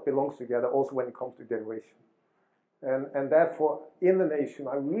together what belongs together also when it comes to generation. And therefore, in the nation,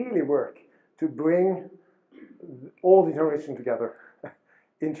 I really work to bring all the generation together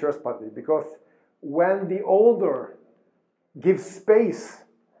in church party. Because when the older give space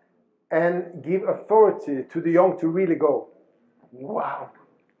and give authority to the young to really go, wow,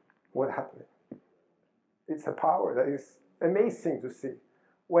 what happened? It's a power that is amazing to see.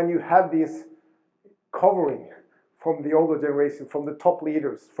 When you have this covering from the older generation, from the top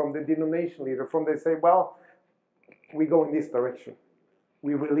leaders, from the denomination leader, from they say, well, we go in this direction.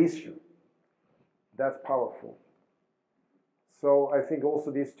 We release you. That's powerful. So I think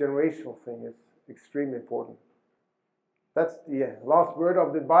also this generational thing is extremely important. That's the last word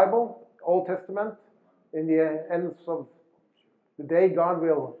of the Bible, Old Testament. In the end of the day, God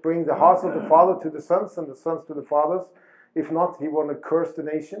will bring the hearts of the father to the sons and the sons to the fathers. If not, He want to curse the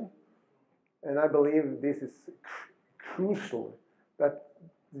nation. And I believe this is crucial, that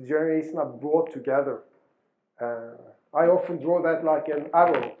the generations are brought together. I often draw that like an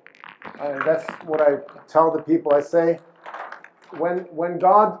arrow. And that's what I tell the people. I say, when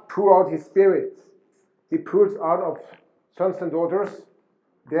God pours out His Spirit, He pours out of sons and daughters,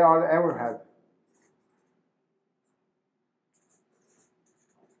 they are the arrowhead.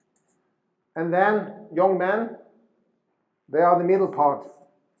 And then young men, they are the middle part.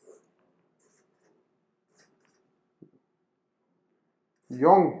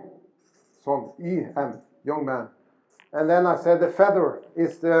 young son, Y-M, young man. And then I said the feather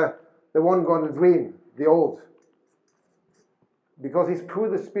is the one going to dream, the old. Because he's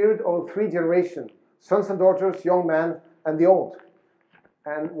through the spirit of 3 generations, sons and daughters, young man, and the old.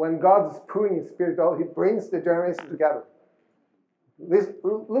 And when God is pouring his spirit out, he brings the generations together.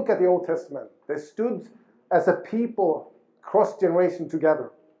 Look at the Old Testament. They stood as a people cross-generation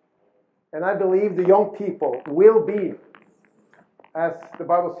together. And I believe the young people will be, as the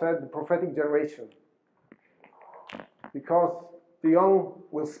Bible said, the prophetic generation. Because the young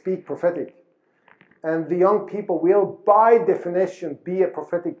will speak prophetic. And the young people will, by definition, be a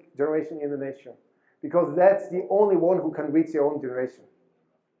prophetic generation in the nation. Because that's the only one who can reach their own generation.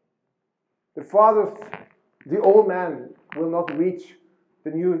 The fathers, the old man, will not reach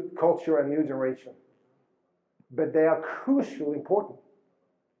the new culture and new generation. But they are crucially important.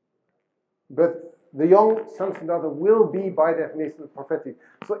 But the young sons and daughters will be, by definition, prophetic.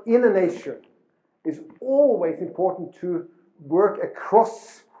 So in a nation, it's always important to work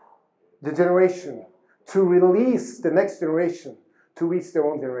across the generation, to release the next generation to reach their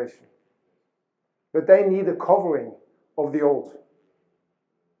own generation. But they need a covering of the old.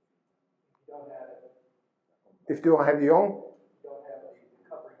 If you don't have the young, You don't have a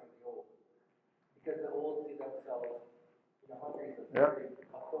covering of the old. Because the old see themselves, Hungary is a very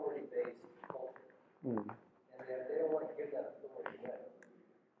authority-based culture. And they don't want to give that authority away.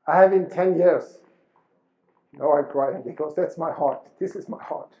 I have in 10 years, no, I'm crying because that's my heart. This is my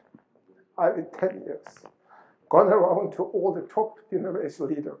heart. I've in 10 years gone around to all the top generation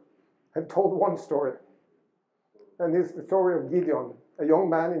leaders and told one story. And it's the story of Gideon, a young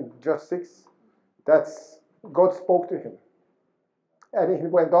man in just 6. That's God spoke to him. And he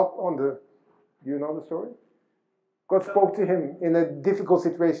went up on the, you know the story? God spoke to him in a difficult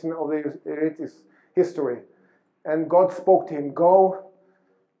situation of the Israelite history. And God spoke to him, go,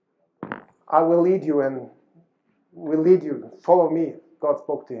 I will lead you and will lead you. Follow me, God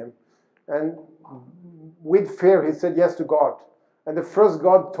spoke to him. And with fear, he said yes to God. And the first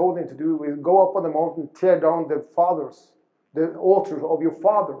God told him to do was go up on the mountain, tear down the altar of your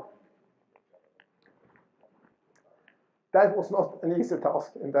father. That was not an easy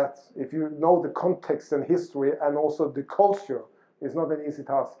task in that. If you know the context and history and also the culture, it's not an easy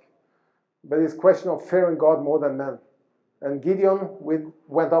task. But it's a question of fearing God more than men. And Gideon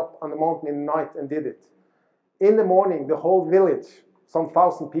went up on the mountain in the night and did it. In the morning, the whole village, some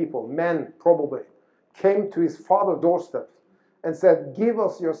 1,000 people, men probably, came to his father's doorstep and said, give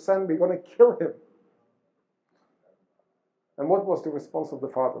us your son, we're going to kill him. And what was the response of the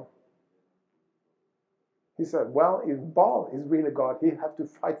father? He said, well, if Baal is really God, he'll have to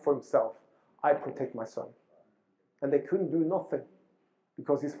fight for himself. I protect my son. And they couldn't do nothing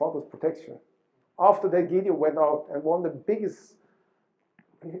because his father's protection. After that, Gideon went out and won the biggest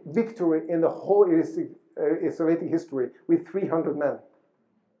victory in the whole Israeli history with 300 men.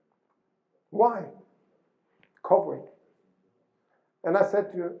 Why? Covering. And I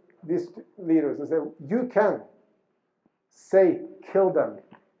said to these leaders, I said, you can say, kill them.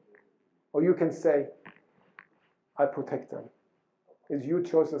 Or you can say, I protect them. It's your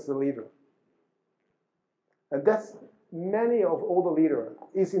choice as the leader. And that's many of all the leaders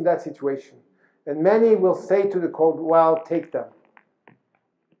is in that situation. And many will say to the court, well, take them.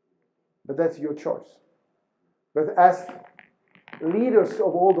 But that's your choice. But as leaders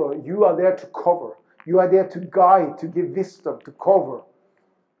of order, you are there to cover. You are there to guide, to give wisdom, to cover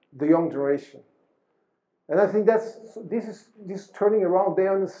the young generation. And I think this turning around, they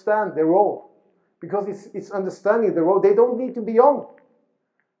understand their role. Because it's understanding the role. They don't need to be young.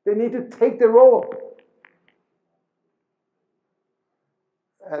 They need to take the role.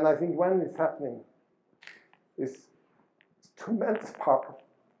 And I think when it's happening, it's tremendous power.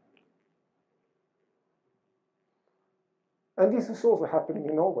 And this is also happening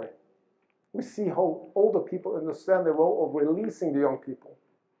in Norway. We see how older people understand the role of releasing the young people.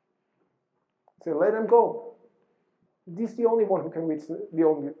 Say, let them go. This is the only one who can reach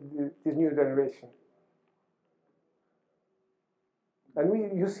this new generation.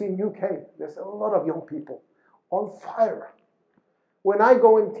 And you see in UK, there's a lot of young people on fire. When I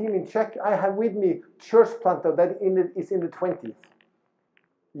go in team in Czech, I have with me church planter that is in the 20s.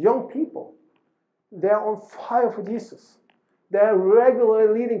 Young people, they are on fire for Jesus. They are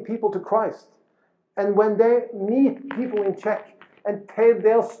regularly leading people to Christ. And when they meet people in Czech and tell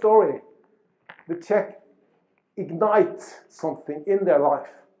their story, the Czech ignites something in their life.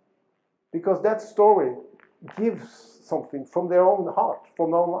 Because that story gives something from their own heart,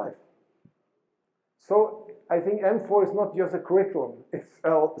 from their own life. So I think M4 is not just a curriculum,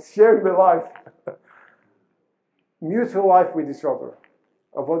 it's sharing the life, mutual life with each other.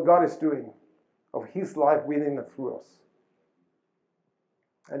 of what God is doing, of His life within and through us.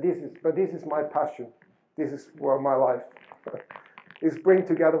 And this is my passion. This is where my life is bring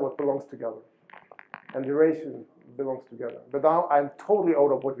together what belongs together. And duration belongs together. But now I'm totally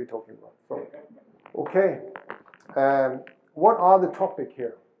out of what we're talking about. So, okay. What are the topic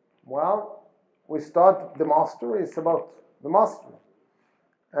here? Well, we start the master. It's about the master.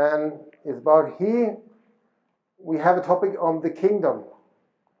 And it's about we have a topic on the kingdom.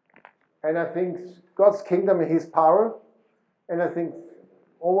 And I think God's kingdom and His power. And I think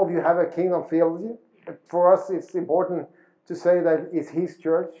all of you have a kingdom theology. But for us, it's important to say that it's His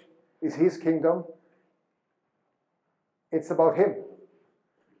church, it's His kingdom. It's about Him.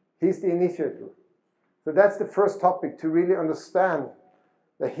 He's the initiator. So that's the first topic, to really understand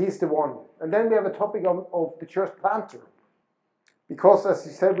that He's the one. And then we have a topic of the church planter. Because, as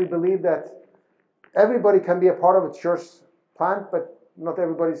you said, we believe that everybody can be a part of a church plant, but not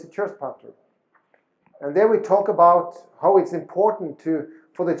everybody is a church planter. And there we talk about how it's important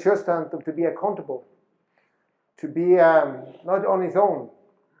for the church planter to be accountable, to be not on his own.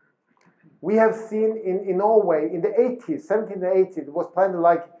 We have seen in Norway in the 80s, 1780s, it was planted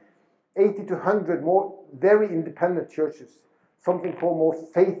like 80 to 100 more very independent churches. Something called more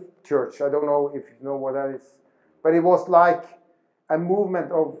faith church. I don't know if you know what that is. But it was like a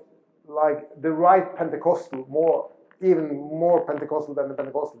movement of like the right Pentecostal, even more Pentecostal than the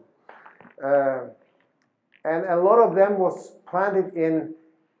Pentecostal. And a lot of them was planted in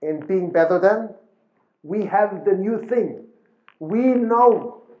being better than. We have the new thing. We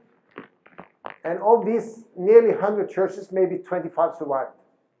know. And of these nearly 100 churches, maybe 25 survived.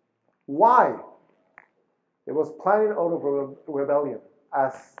 Why? It was planted out of rebellion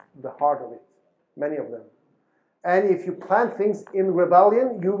as the heart of it, many of them. And if you plant things in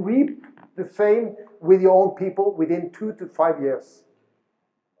rebellion, you reap the same with your own people within 2 to 5 years.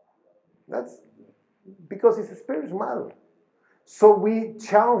 That's because it's a spiritual matter. So we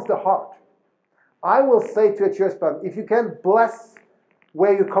challenge the heart. I will say to a church plant, if you can bless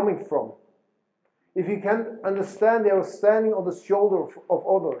where you're coming from, if you can understand they are standing on the shoulder of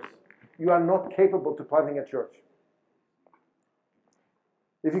others, you are not capable to planting a church.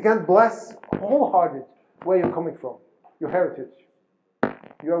 If you can bless wholehearted where you're coming from, your heritage,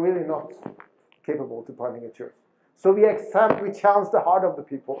 you are really not capable to planting a church. So we challenge the heart of the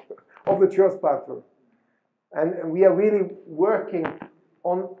people, of the church planter. And we are really working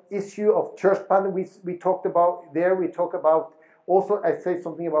on issue of church planting. We talk about, also I say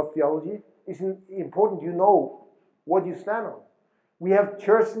something about theology. It's important you know what you stand on. We have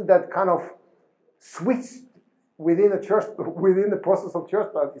churches that kind of switch within a church, within the process of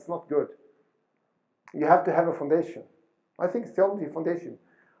church plant. It's not good. You have to have a foundation. I think theology foundation.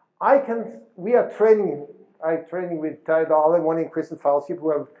 We are training. I'm training with Terje Dale, one in Christian Fellowship,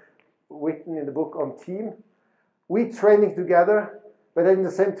 who have written in the book on team. We training together, but in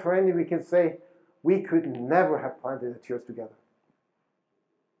the same training we can say we could never have planted a church together.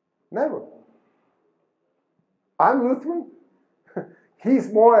 Never. I'm Lutheran.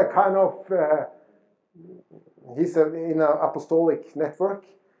 He's more a kind of, in an apostolic network,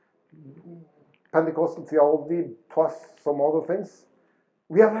 Pentecostal theology plus some other things.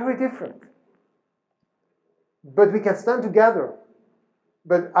 We are very different. But we can stand together.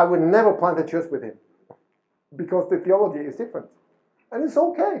 But I would never plant a church with him because the theology is different. And it's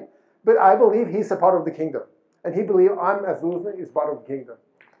okay. But I believe he's a part of the kingdom. And he believes I'm, as Lutheran, is part of the kingdom.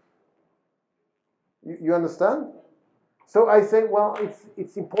 You understand? So I say, well,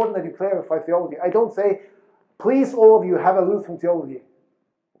 it's important that you clarify theology. I don't say, please, all of you have a Lutheran theology.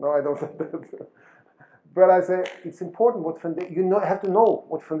 No, I don't say that. But I say, it's important what you have to know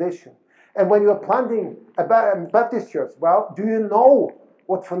what foundation. And when you are planting a Baptist church, well, do you know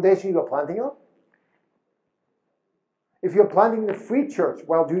what foundation you are planting on? If you're planting the free church,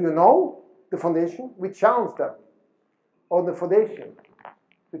 well, do you know the foundation? We challenge them on the foundation,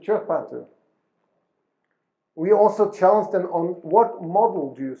 the church planter. We also challenge them on what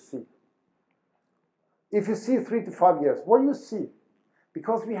model do you see? If you see 3 to 5 years, what do you see?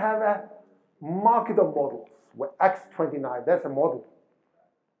 Because we have a market of models. Acts 29, that's a model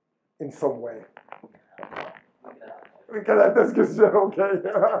in some way. We can have this discussion, okay.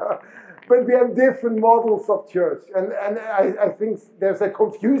 But we have different models of church, and I think there's a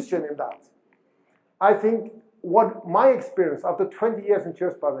confusion in that. I think what my experience after 20 years in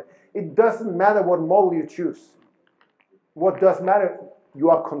church planting, it doesn't matter what model you choose. What does matter, you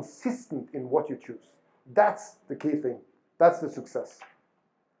are consistent in what you choose. That's the key thing. That's the success.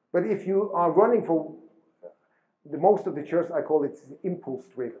 But if you are running for the most of the church, I call it impulse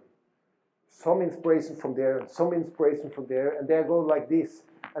driven. some inspiration from there, some inspiration from there, and they go like this,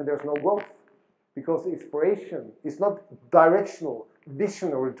 and there's no growth. Because inspiration is not directional,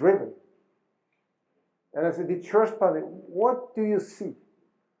 visionary driven. And as the church planting, what do you see?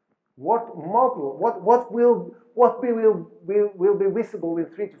 What model, what will be visible in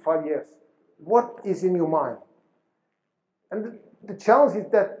 3 to 5 years? What is in your mind? And the challenge is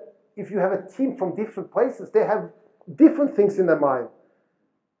that if you have a team from different places, they have different things in their mind.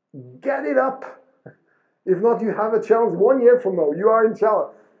 Get it up. If not, you have a challenge 1 year from now. You are in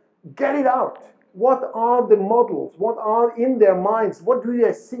challenge. Get it out. What are the models? What are in their minds? What do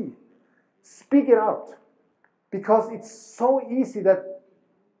they see? Speak it out. Because it's so easy that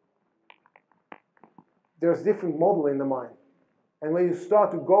there's different model in the mind. And when you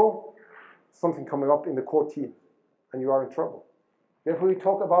start to go, something coming up in the core team, and you are in trouble. Therefore, we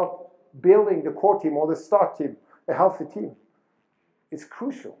talk about building the core team or the start team, a healthy team. It's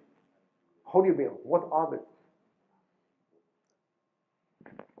crucial. How do you build? What are they?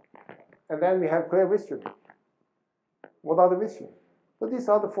 And then we have clear vision. What are the vision? Well, these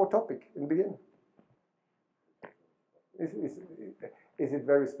are the 4 topics in the beginning. Is it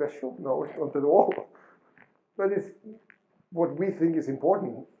very special? No, it's not at all. But it's what we think is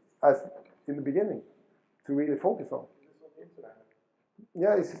important as in the beginning to really focus on.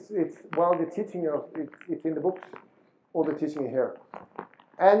 Yeah, it's well, the teaching of it's in the books, all the teaching here,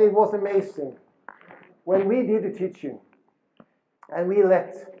 and it was amazing when we did the teaching, and we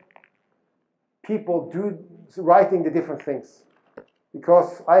let people do writing the different things,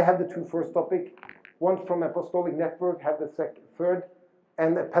 because I have the 2 first topic, one from Apostolic Network have the third,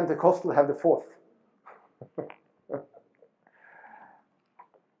 and the Pentecostal have the 4th.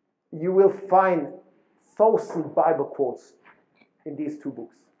 You will find 1,000 Bible quotes in these 2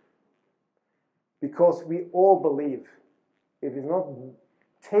 books. Because we all believe if it's not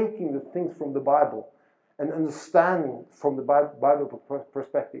taking the things from the Bible and understanding from the Bible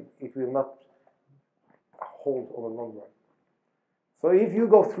perspective, it will not hold on the long run. So if you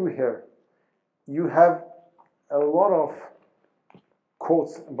go through here, you have a lot of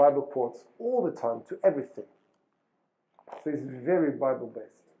quotes, Bible quotes, all the time to everything. So it's very Bible-based.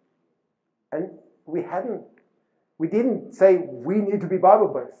 And we didn't say we need to be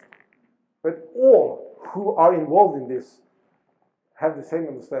Bible-based, but all who are involved in this have the same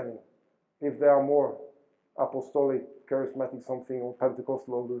understanding. If they are more apostolic, charismatic something, or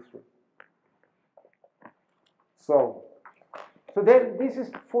Pentecostal or Lutheran. So then this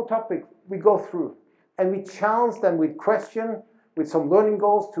is 4 topics we go through, and we challenge them with question, with some learning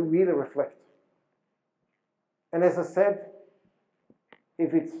goals to really reflect. And as I said,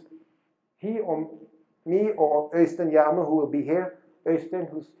 if it's he or me or Øivind who will be here, Øivind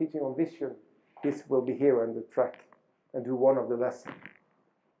who's teaching on vision, this will be here on the track and do one of the lessons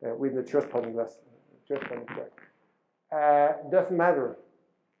with the church planting lesson, church planting track. Doesn't matter.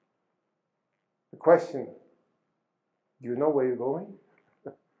 The question, do you know where you're going?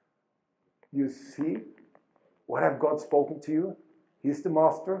 You see? What have God spoken to you? He's the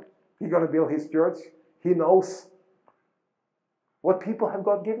master. He's going to build his church. He knows. What people have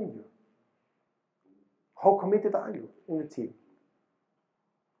God given you? How committed are you in the team?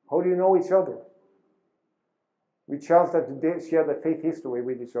 How do you know each other? We challenge them to share their faith history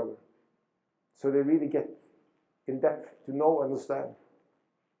with each other, so they really get in depth to know and understand.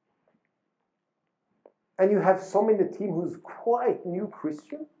 And you have some in the team who's quite new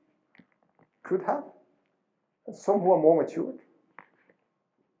Christian, could have, and some who are more matured.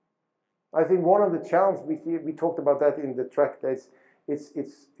 I think one of the challenges we talked about that in the track, that it's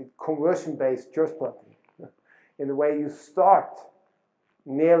conversion-based church planting. In the way you start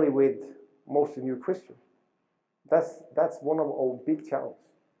nearly with mostly new Christian. That's one of our big challenges.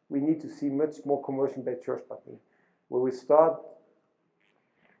 We need to see much more conversion-based church planting, where we start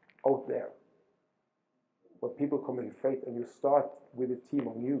out there, where people come into faith, and you start with a team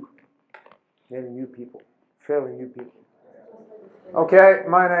of nearly new people, fairly new people. Okay,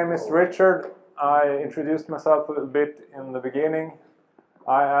 my name is Richard. I introduced myself a little bit in the beginning.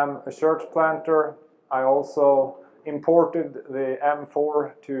 I am a church planter. I also imported the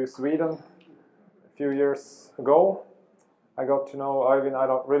M4 to Sweden a few years ago. I got to know Øivind, I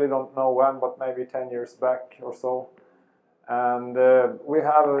don't know when, but maybe 10 years back or so. And we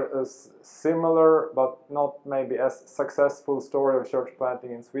have a similar, but not maybe as successful story of church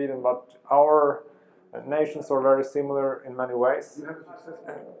planting in Sweden, but our nations are very similar in many ways.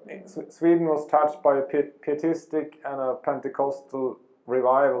 Sweden was touched by a pietistic and a Pentecostal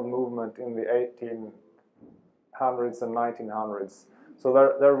revival movement in the 1800s and 1900s. So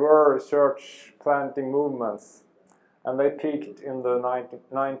there were church planting movements and they peaked in the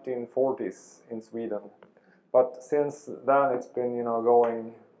 1940s in Sweden. But since then it's been, you know,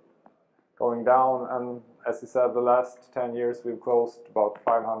 going down, and as you said, the last 10 years we've closed about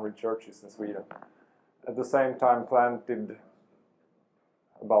 500 churches in Sweden. At the same time planted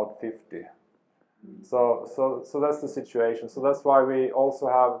about 50. So that's the situation. So that's why we also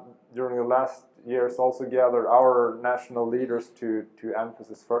have, during the last years, also gathered our national leaders to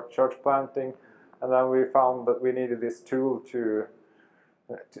emphasize for church planting, and then we found that we needed this tool to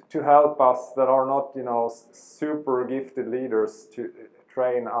help us that are not, you know, super gifted leaders to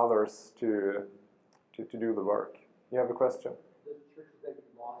train others to do the work. You have a question? The churches that you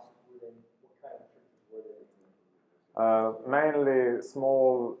lost, what kind of churches were they? Mainly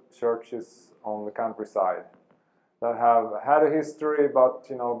small churches on the countryside that have had a history, but,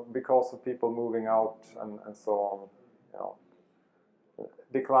 you know, because of people moving out and so on, you know,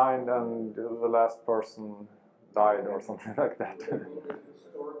 declined, and the last person died or something like that.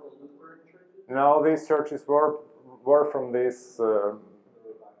 Historical Lutheran churches? No, these churches were from this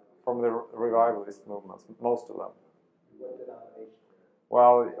from the revivalist movements, most of them. What denomination?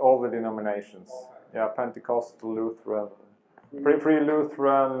 Well, all the denominations. Yeah, Pentecostal, Lutheran, Free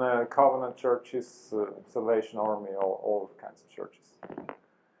Lutheran, Covenant churches, Salvation Army, all kinds of churches.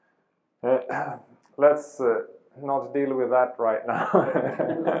 Let's not deal with that right now.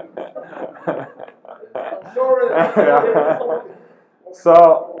 Sorry.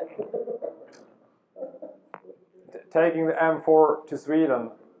 So, taking the M4 to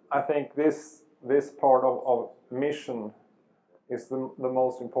Sweden, I think this part of mission is the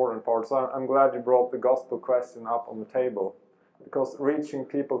most important part. So I'm glad you brought the gospel question up on the table, because reaching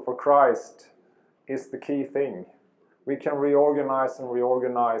people for Christ is the key thing. We can reorganize and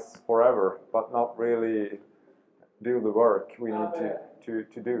reorganize forever, but not really do the work we need to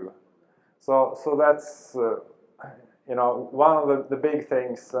do. So that's you know, one of the big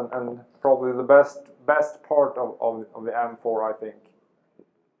things, and probably the best part of the M4, I think.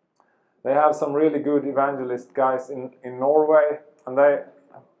 They have some really good evangelist guys in Norway, and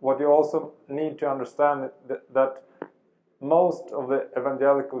what you also need to understand that most of the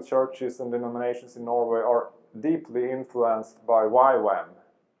evangelical churches and denominations in Norway are deeply influenced by YWAM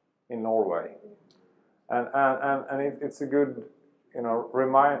in Norway, and it's a good, you know,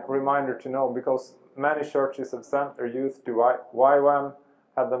 reminder to know, because many churches have sent their youth to YWAM,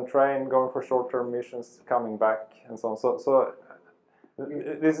 had them trained, going for short-term missions, coming back, and so on. So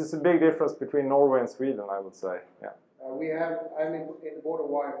this is a big difference between Norway and Sweden, I would say. Yeah. We have, I'm in the border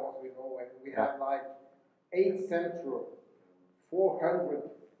wire also in Norway. We have like 8 central,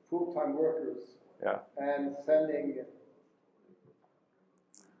 400 full-time workers, and sending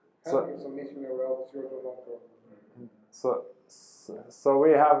hundreds of missionaries out short or long term. So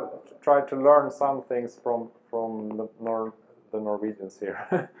we have tried to learn some things from the Norwegians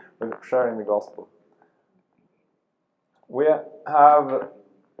here, with sharing the gospel. We have a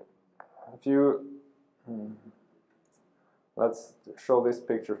few. Let's show this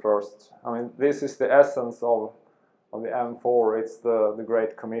picture first. I mean, this is the essence of the M4. It's the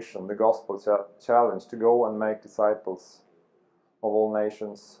Great Commission, the Gospel Challenge, to go and make disciples of all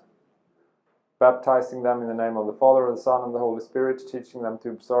nations, baptizing them in the name of the Father, the Son, and the Holy Spirit, teaching them to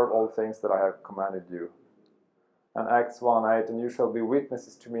observe all things that I have commanded you. And Acts 1:8, and you shall be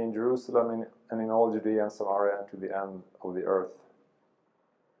witnesses to me in Jerusalem and in all Judea and Samaria and to the end of the earth.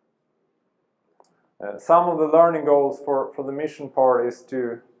 Some of the learning goals for the mission part is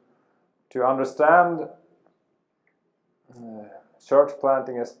to understand church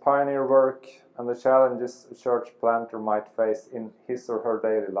planting as pioneer work and the challenges a church planter might face in his or her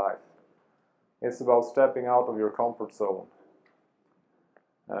daily life. It's about stepping out of your comfort zone.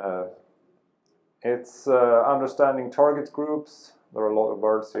 It's understanding target groups. There are a lot of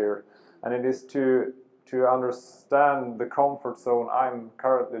words here. And it is to understand the comfort zone I'm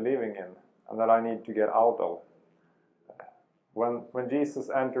currently living in and that I need to get out of. When Jesus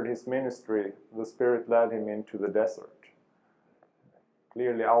entered his ministry, the Spirit led him into the desert,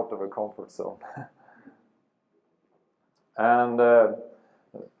 clearly out of a comfort zone. And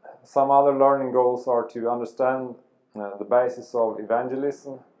some other learning goals are to understand the basis of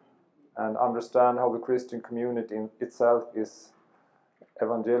evangelism and understand how the Christian community in itself is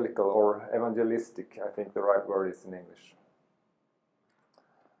evangelical or evangelistic, I think the right word is in English.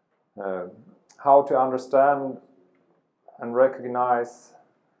 How to understand and recognize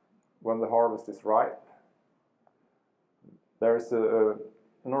when the harvest is ripe. There's a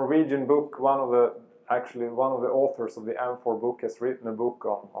Norwegian book, one of the authors of the M4 book has written a book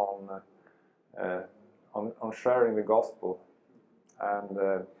on sharing the gospel,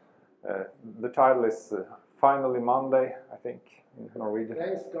 and the title is finally Monday, I think, in Norwegian.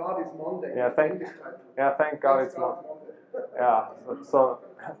 Thanks God it's Monday. Yeah, thank God it's Monday. Yeah, so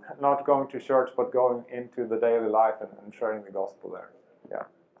not going to church, but going into the daily life and sharing the gospel there. Yeah.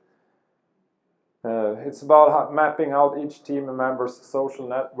 It's about mapping out each team member's social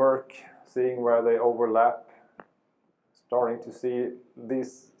network, seeing where they overlap, starting to see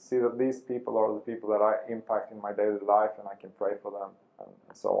that these people are the people that I impact in my daily life, and I can pray for them,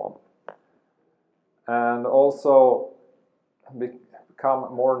 and so on. And also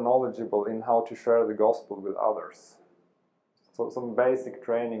become more knowledgeable in how to share the gospel with others. So some basic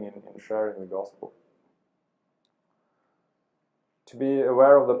training in sharing the gospel. To be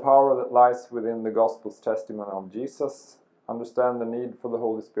aware of the power that lies within the gospel's testimony of Jesus, understand the need for the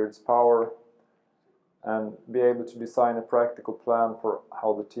Holy Spirit's power, and be able to design a practical plan for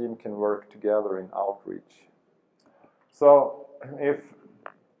how the team can work together in outreach. So if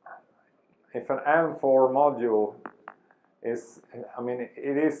an M4 module is, I mean,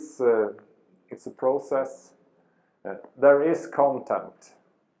 it's a process. There is content,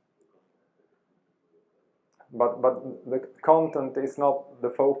 but the content is not the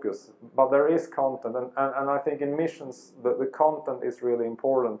focus. But there is content, and I think in missions the content is really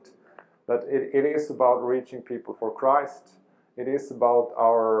important. That it is about reaching people for Christ. It is about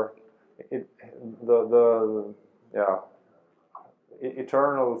the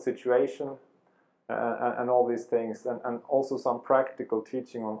eternal situation and all these things, and also some practical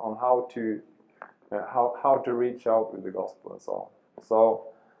teaching on how to reach out with the gospel and so on. So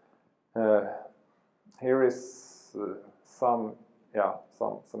here is some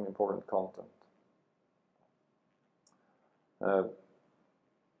important content.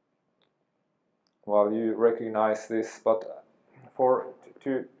 Well, you recognize this, but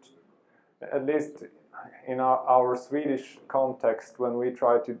to at least in our Swedish context, when we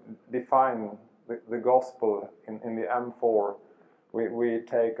try to define the gospel in the M4, we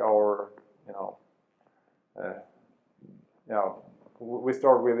take our, we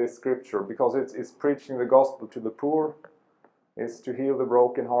start with this scripture, because it's preaching the gospel to the poor, it's to heal the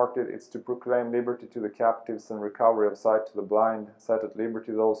brokenhearted, it's to proclaim liberty to the captives and recovery of sight to the blind, set at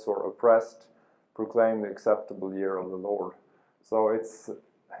liberty those who are oppressed, proclaim the acceptable year of the Lord. So it's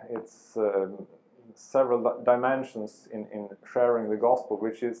several dimensions in sharing the gospel,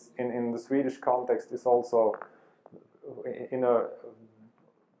 which is in the Swedish context is also in a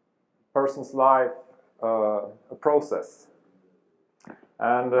person's life a process.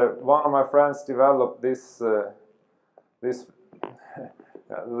 And one of my friends developed this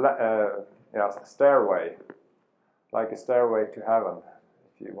stairway, like a stairway to heaven,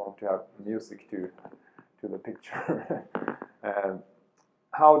 if you want to have music to the picture.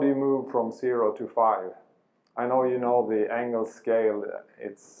 How do you move from 0 to 5? I know you know the angle scale,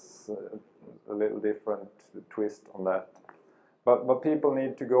 it's a little different twist on that. But people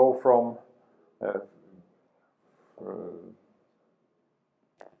need to go from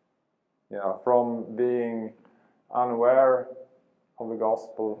being unaware of the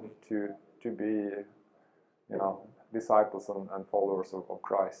gospel to be, disciples and followers of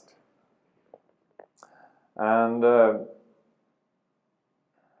Christ. And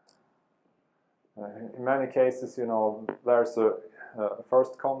in many cases, there's a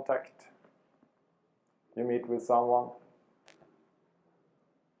first contact. You meet with someone,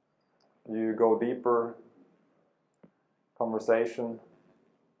 you go deeper, conversation.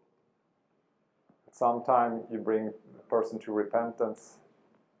 Sometimes you bring the person to repentance.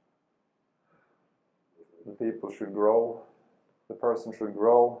 The people should grow, the person should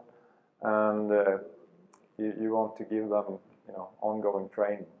grow, and you want to give them, ongoing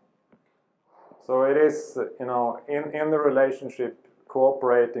training. So it is, in the relationship,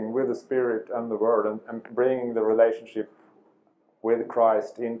 cooperating with the Spirit and the Word, and bringing the relationship with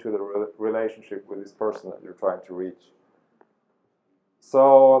Christ into the relationship with this person that you're trying to reach.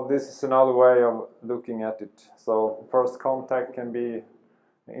 So this is another way of looking at it. So first contact can be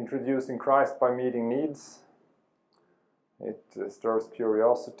introducing Christ by meeting needs. It stirs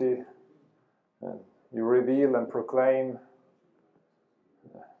curiosity. You reveal and proclaim.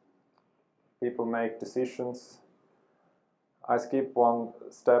 People make decisions. I skip one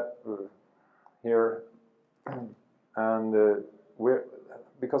step here, and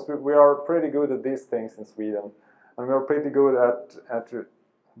because we are pretty good at these things in Sweden, and we are pretty good at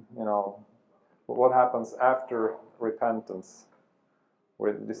what happens after repentance,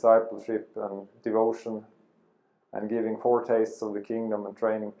 with discipleship and devotion, and giving foretastes of the kingdom and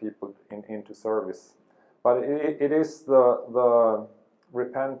training people into service. But it is the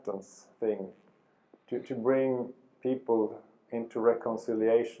repentance thing, to bring people into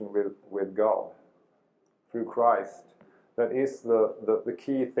reconciliation with God. through Christ that is the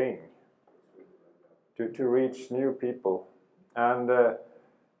key thing to reach new people. And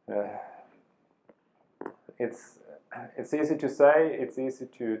it's easy to say, it's easy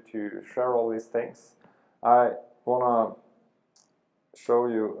to share all these things. I want to show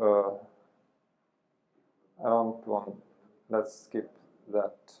you, let's skip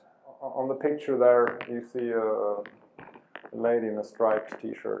that. On the picture there you see a lady in a striped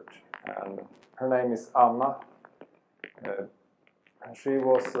t-shirt, and her name is Anna. She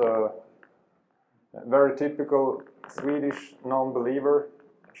was a very typical Swedish non-believer.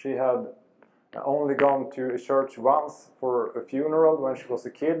 She had only gone to a church once for a funeral when she was a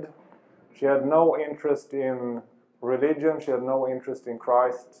kid. She had no interest in religion, she had no interest in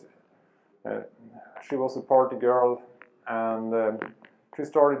Christ. She was a party girl, and she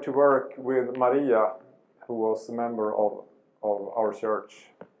started to work with Maria, who was a member of our church.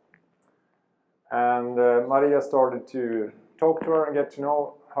 And Maria started to talk to her and get to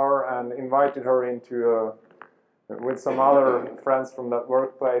know her, and invited her into with some other friends from that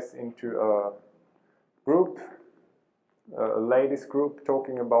workplace into a group, a ladies group,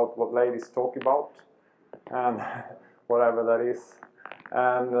 talking about what ladies talk about, and whatever that is.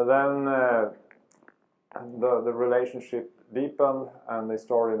 And then the relationship deepened, and they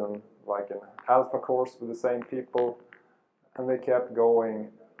started on like an alpha course with the same people, and they kept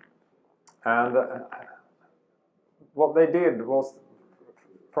going. And what they did was,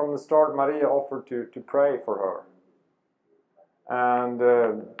 from the start, Maria offered to pray for her. And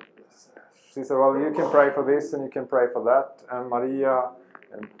she said, well, you can pray for this and you can pray for that. And Maria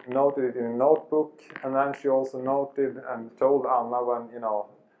noted it in a notebook, and then she also noted and told Anna when,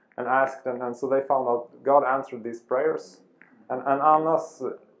 and asked, and so they found out God answered these prayers. And Anna's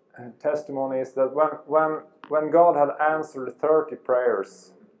testimony is that when God had answered 30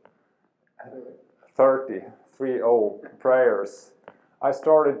 prayers, 30 prayers, I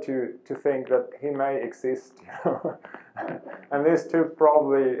started to think that He may exist. And this took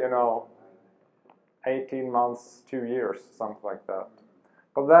probably 18 months, 2 years, something like that.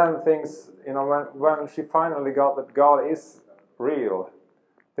 But then things, when she finally got that God is real,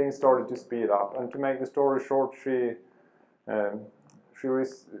 things started to speed up. And to make the story short, she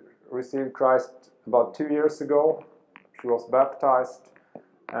received Christ about 2 years ago. She was baptized,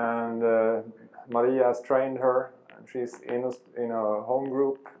 and Maria has trained her. She's in a home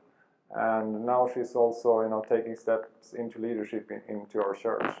group, and now she's also taking steps into leadership into our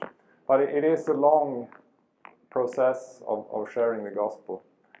church. But it is a long process of sharing the gospel,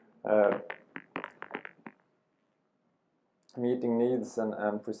 meeting needs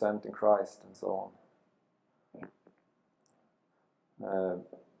and presenting Christ and so on.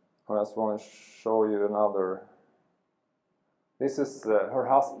 I just want to show you another. This is her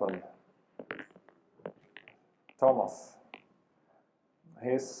husband, Thomas.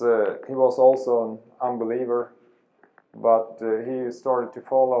 He was also an unbeliever, but he started to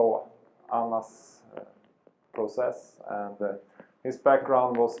follow Anna's process, and his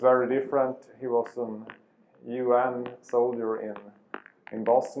background was very different. He was an UN soldier in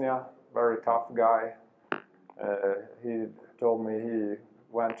Bosnia, very tough guy. He told me he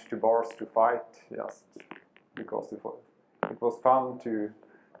went to bars to fight just because it was fun to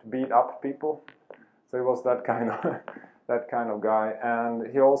beat up people. So he was that kind of guy, and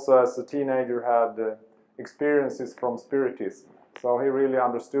he also, as a teenager, had experiences from Spiritism. So he really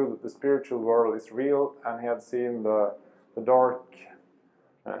understood that the spiritual world is real, and he had seen the dark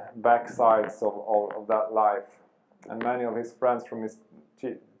backsides of that life. And many of his friends from his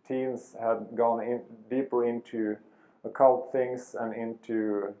teens had gone deeper into occult things and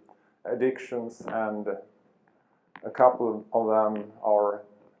into addictions, and a couple of them are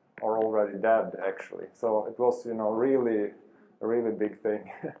already dead, actually. So it was, really a really big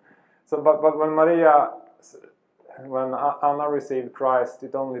thing. So, but when Anna received Christ,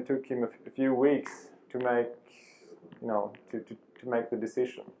 it only took him a few weeks to make, to make the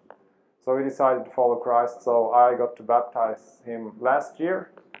decision. So he decided to follow Christ. So I got to baptize him last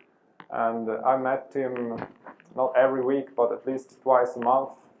year, and I met him not every week, but at least twice a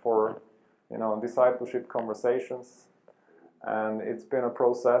month for, discipleship conversations. And it's been a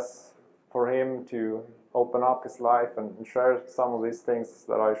process for him to open up his life and share some of these things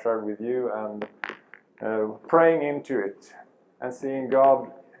that I shared with you, and praying into it and seeing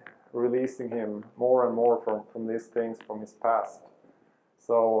God releasing him more and more from these things from his past.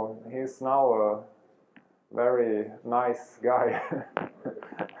 So he's now a very nice guy,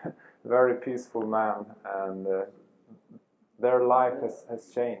 very peaceful man, and their life has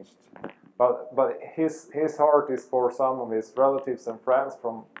changed. But his heart is for some of his relatives and friends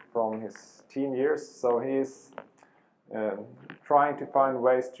from from his teen years, so he's trying to find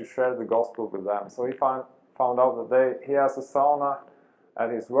ways to share the gospel with them. So he found out that he has a sauna at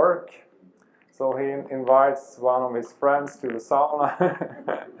his work, so he invites one of his friends to the sauna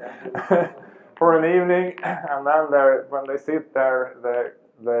for an evening, and then when they sit there,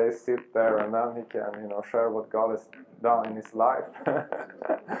 they sit there, and then he can, share what God has done in his life.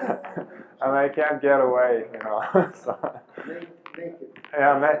 And they can't get away, So,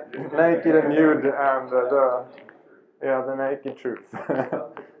 yeah, naked and nude, and the naked truth.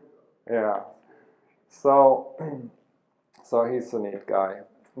 Yeah. So he's a neat guy.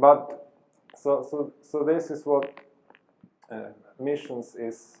 But so this is what missions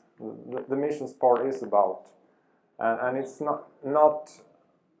is. The missions part is about, and it's not.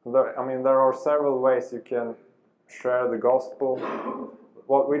 There are several ways you can share the gospel.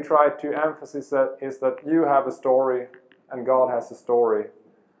 What we try to emphasize is that you have a story and God has a story.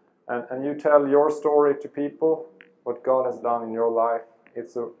 And you tell your story to people, what God has done in your life.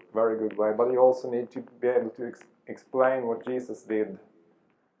 It's a very good way. But you also need to be able to explain what Jesus did,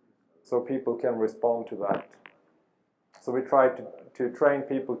 so people can respond to that. So we try to train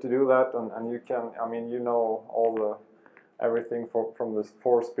people to do that, and you can, all everything from the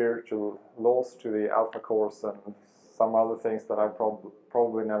 4 spiritual laws to the Alpha Course and some other things that I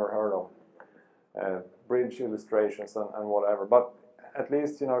probably never heard of. Bridge illustrations and whatever. But at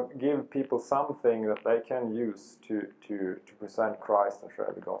least, give people something that they can use to present Christ and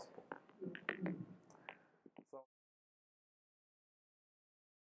share the gospel.